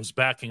why I was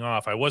backing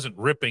off. I wasn't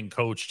ripping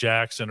Coach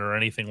Jackson or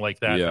anything like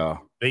that. Yeah.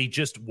 They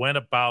just went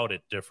about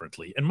it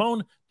differently. And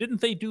Moan, didn't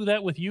they do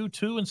that with you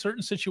too in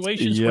certain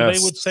situations where they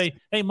would say,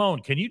 hey, Moan,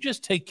 can you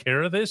just take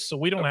care of this so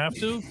we don't have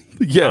to?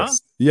 Yes. Huh?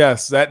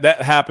 Yes.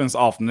 That happens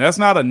often. That's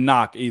not a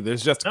knock either.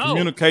 It's just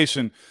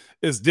communication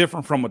is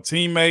different from a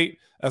teammate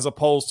as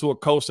opposed to a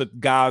coach that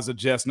guys are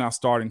just now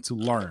starting to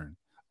learn.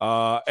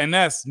 And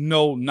that's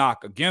no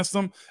knock against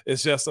them.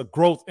 It's just a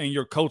growth in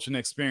your coaching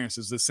experience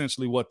is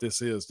essentially what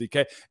this is,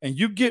 DK. And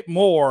you get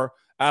more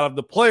out of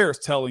the players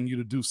telling you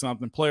to do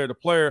something, player to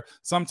player,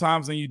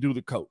 sometimes than you do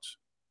the coach.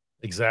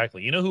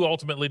 Exactly. You know who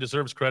ultimately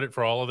deserves credit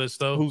for all of this,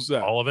 though? Who's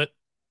that? All of it?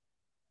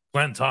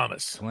 Glenn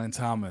Thomas. Glenn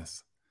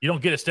Thomas. You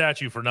don't get a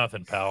statue for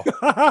nothing, pal.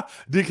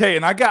 DK,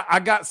 and I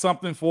got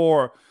something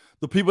for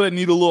the people that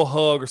need a little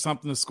hug or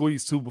something to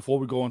squeeze to before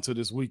we go into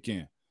this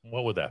weekend.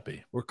 What would that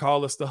be? We'll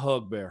call this the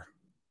Hug Bear.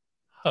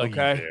 Huggy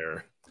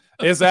Bear.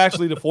 It's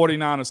actually the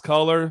 49ers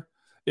color.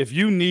 If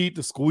you need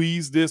to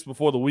squeeze this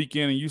before the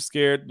weekend and you're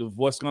scared of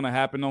what's going to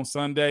happen on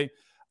Sunday,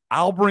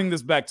 I'll bring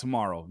this back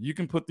tomorrow. You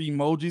can put the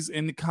emojis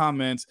in the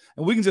comments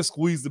and we can just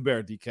squeeze the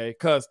bear, DK.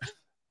 Because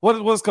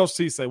what does Coach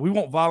T say? We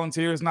want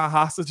volunteers, not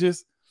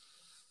hostages.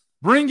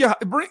 Bring your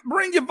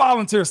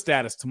volunteer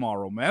status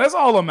tomorrow, man. That's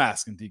all I'm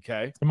asking,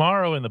 DK.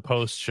 Tomorrow in the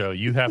post show,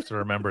 you have to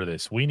remember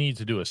this. We need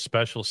to do a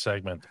special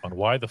segment on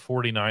why the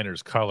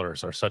 49ers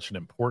colors are such an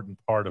important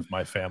part of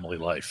my family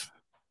life.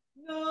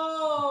 No.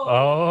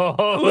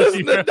 Oh,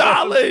 listen to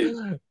Dolly.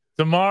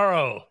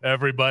 Tomorrow,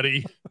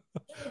 everybody.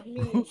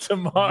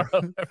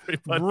 Tomorrow,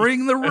 everybody.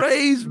 Bring the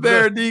Rays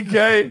bear,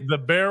 DK. The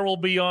bear will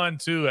be on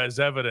too as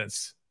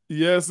evidence.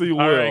 Yes, he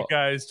will. All right,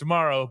 guys.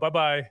 Tomorrow.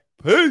 Bye-bye.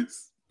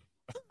 Peace.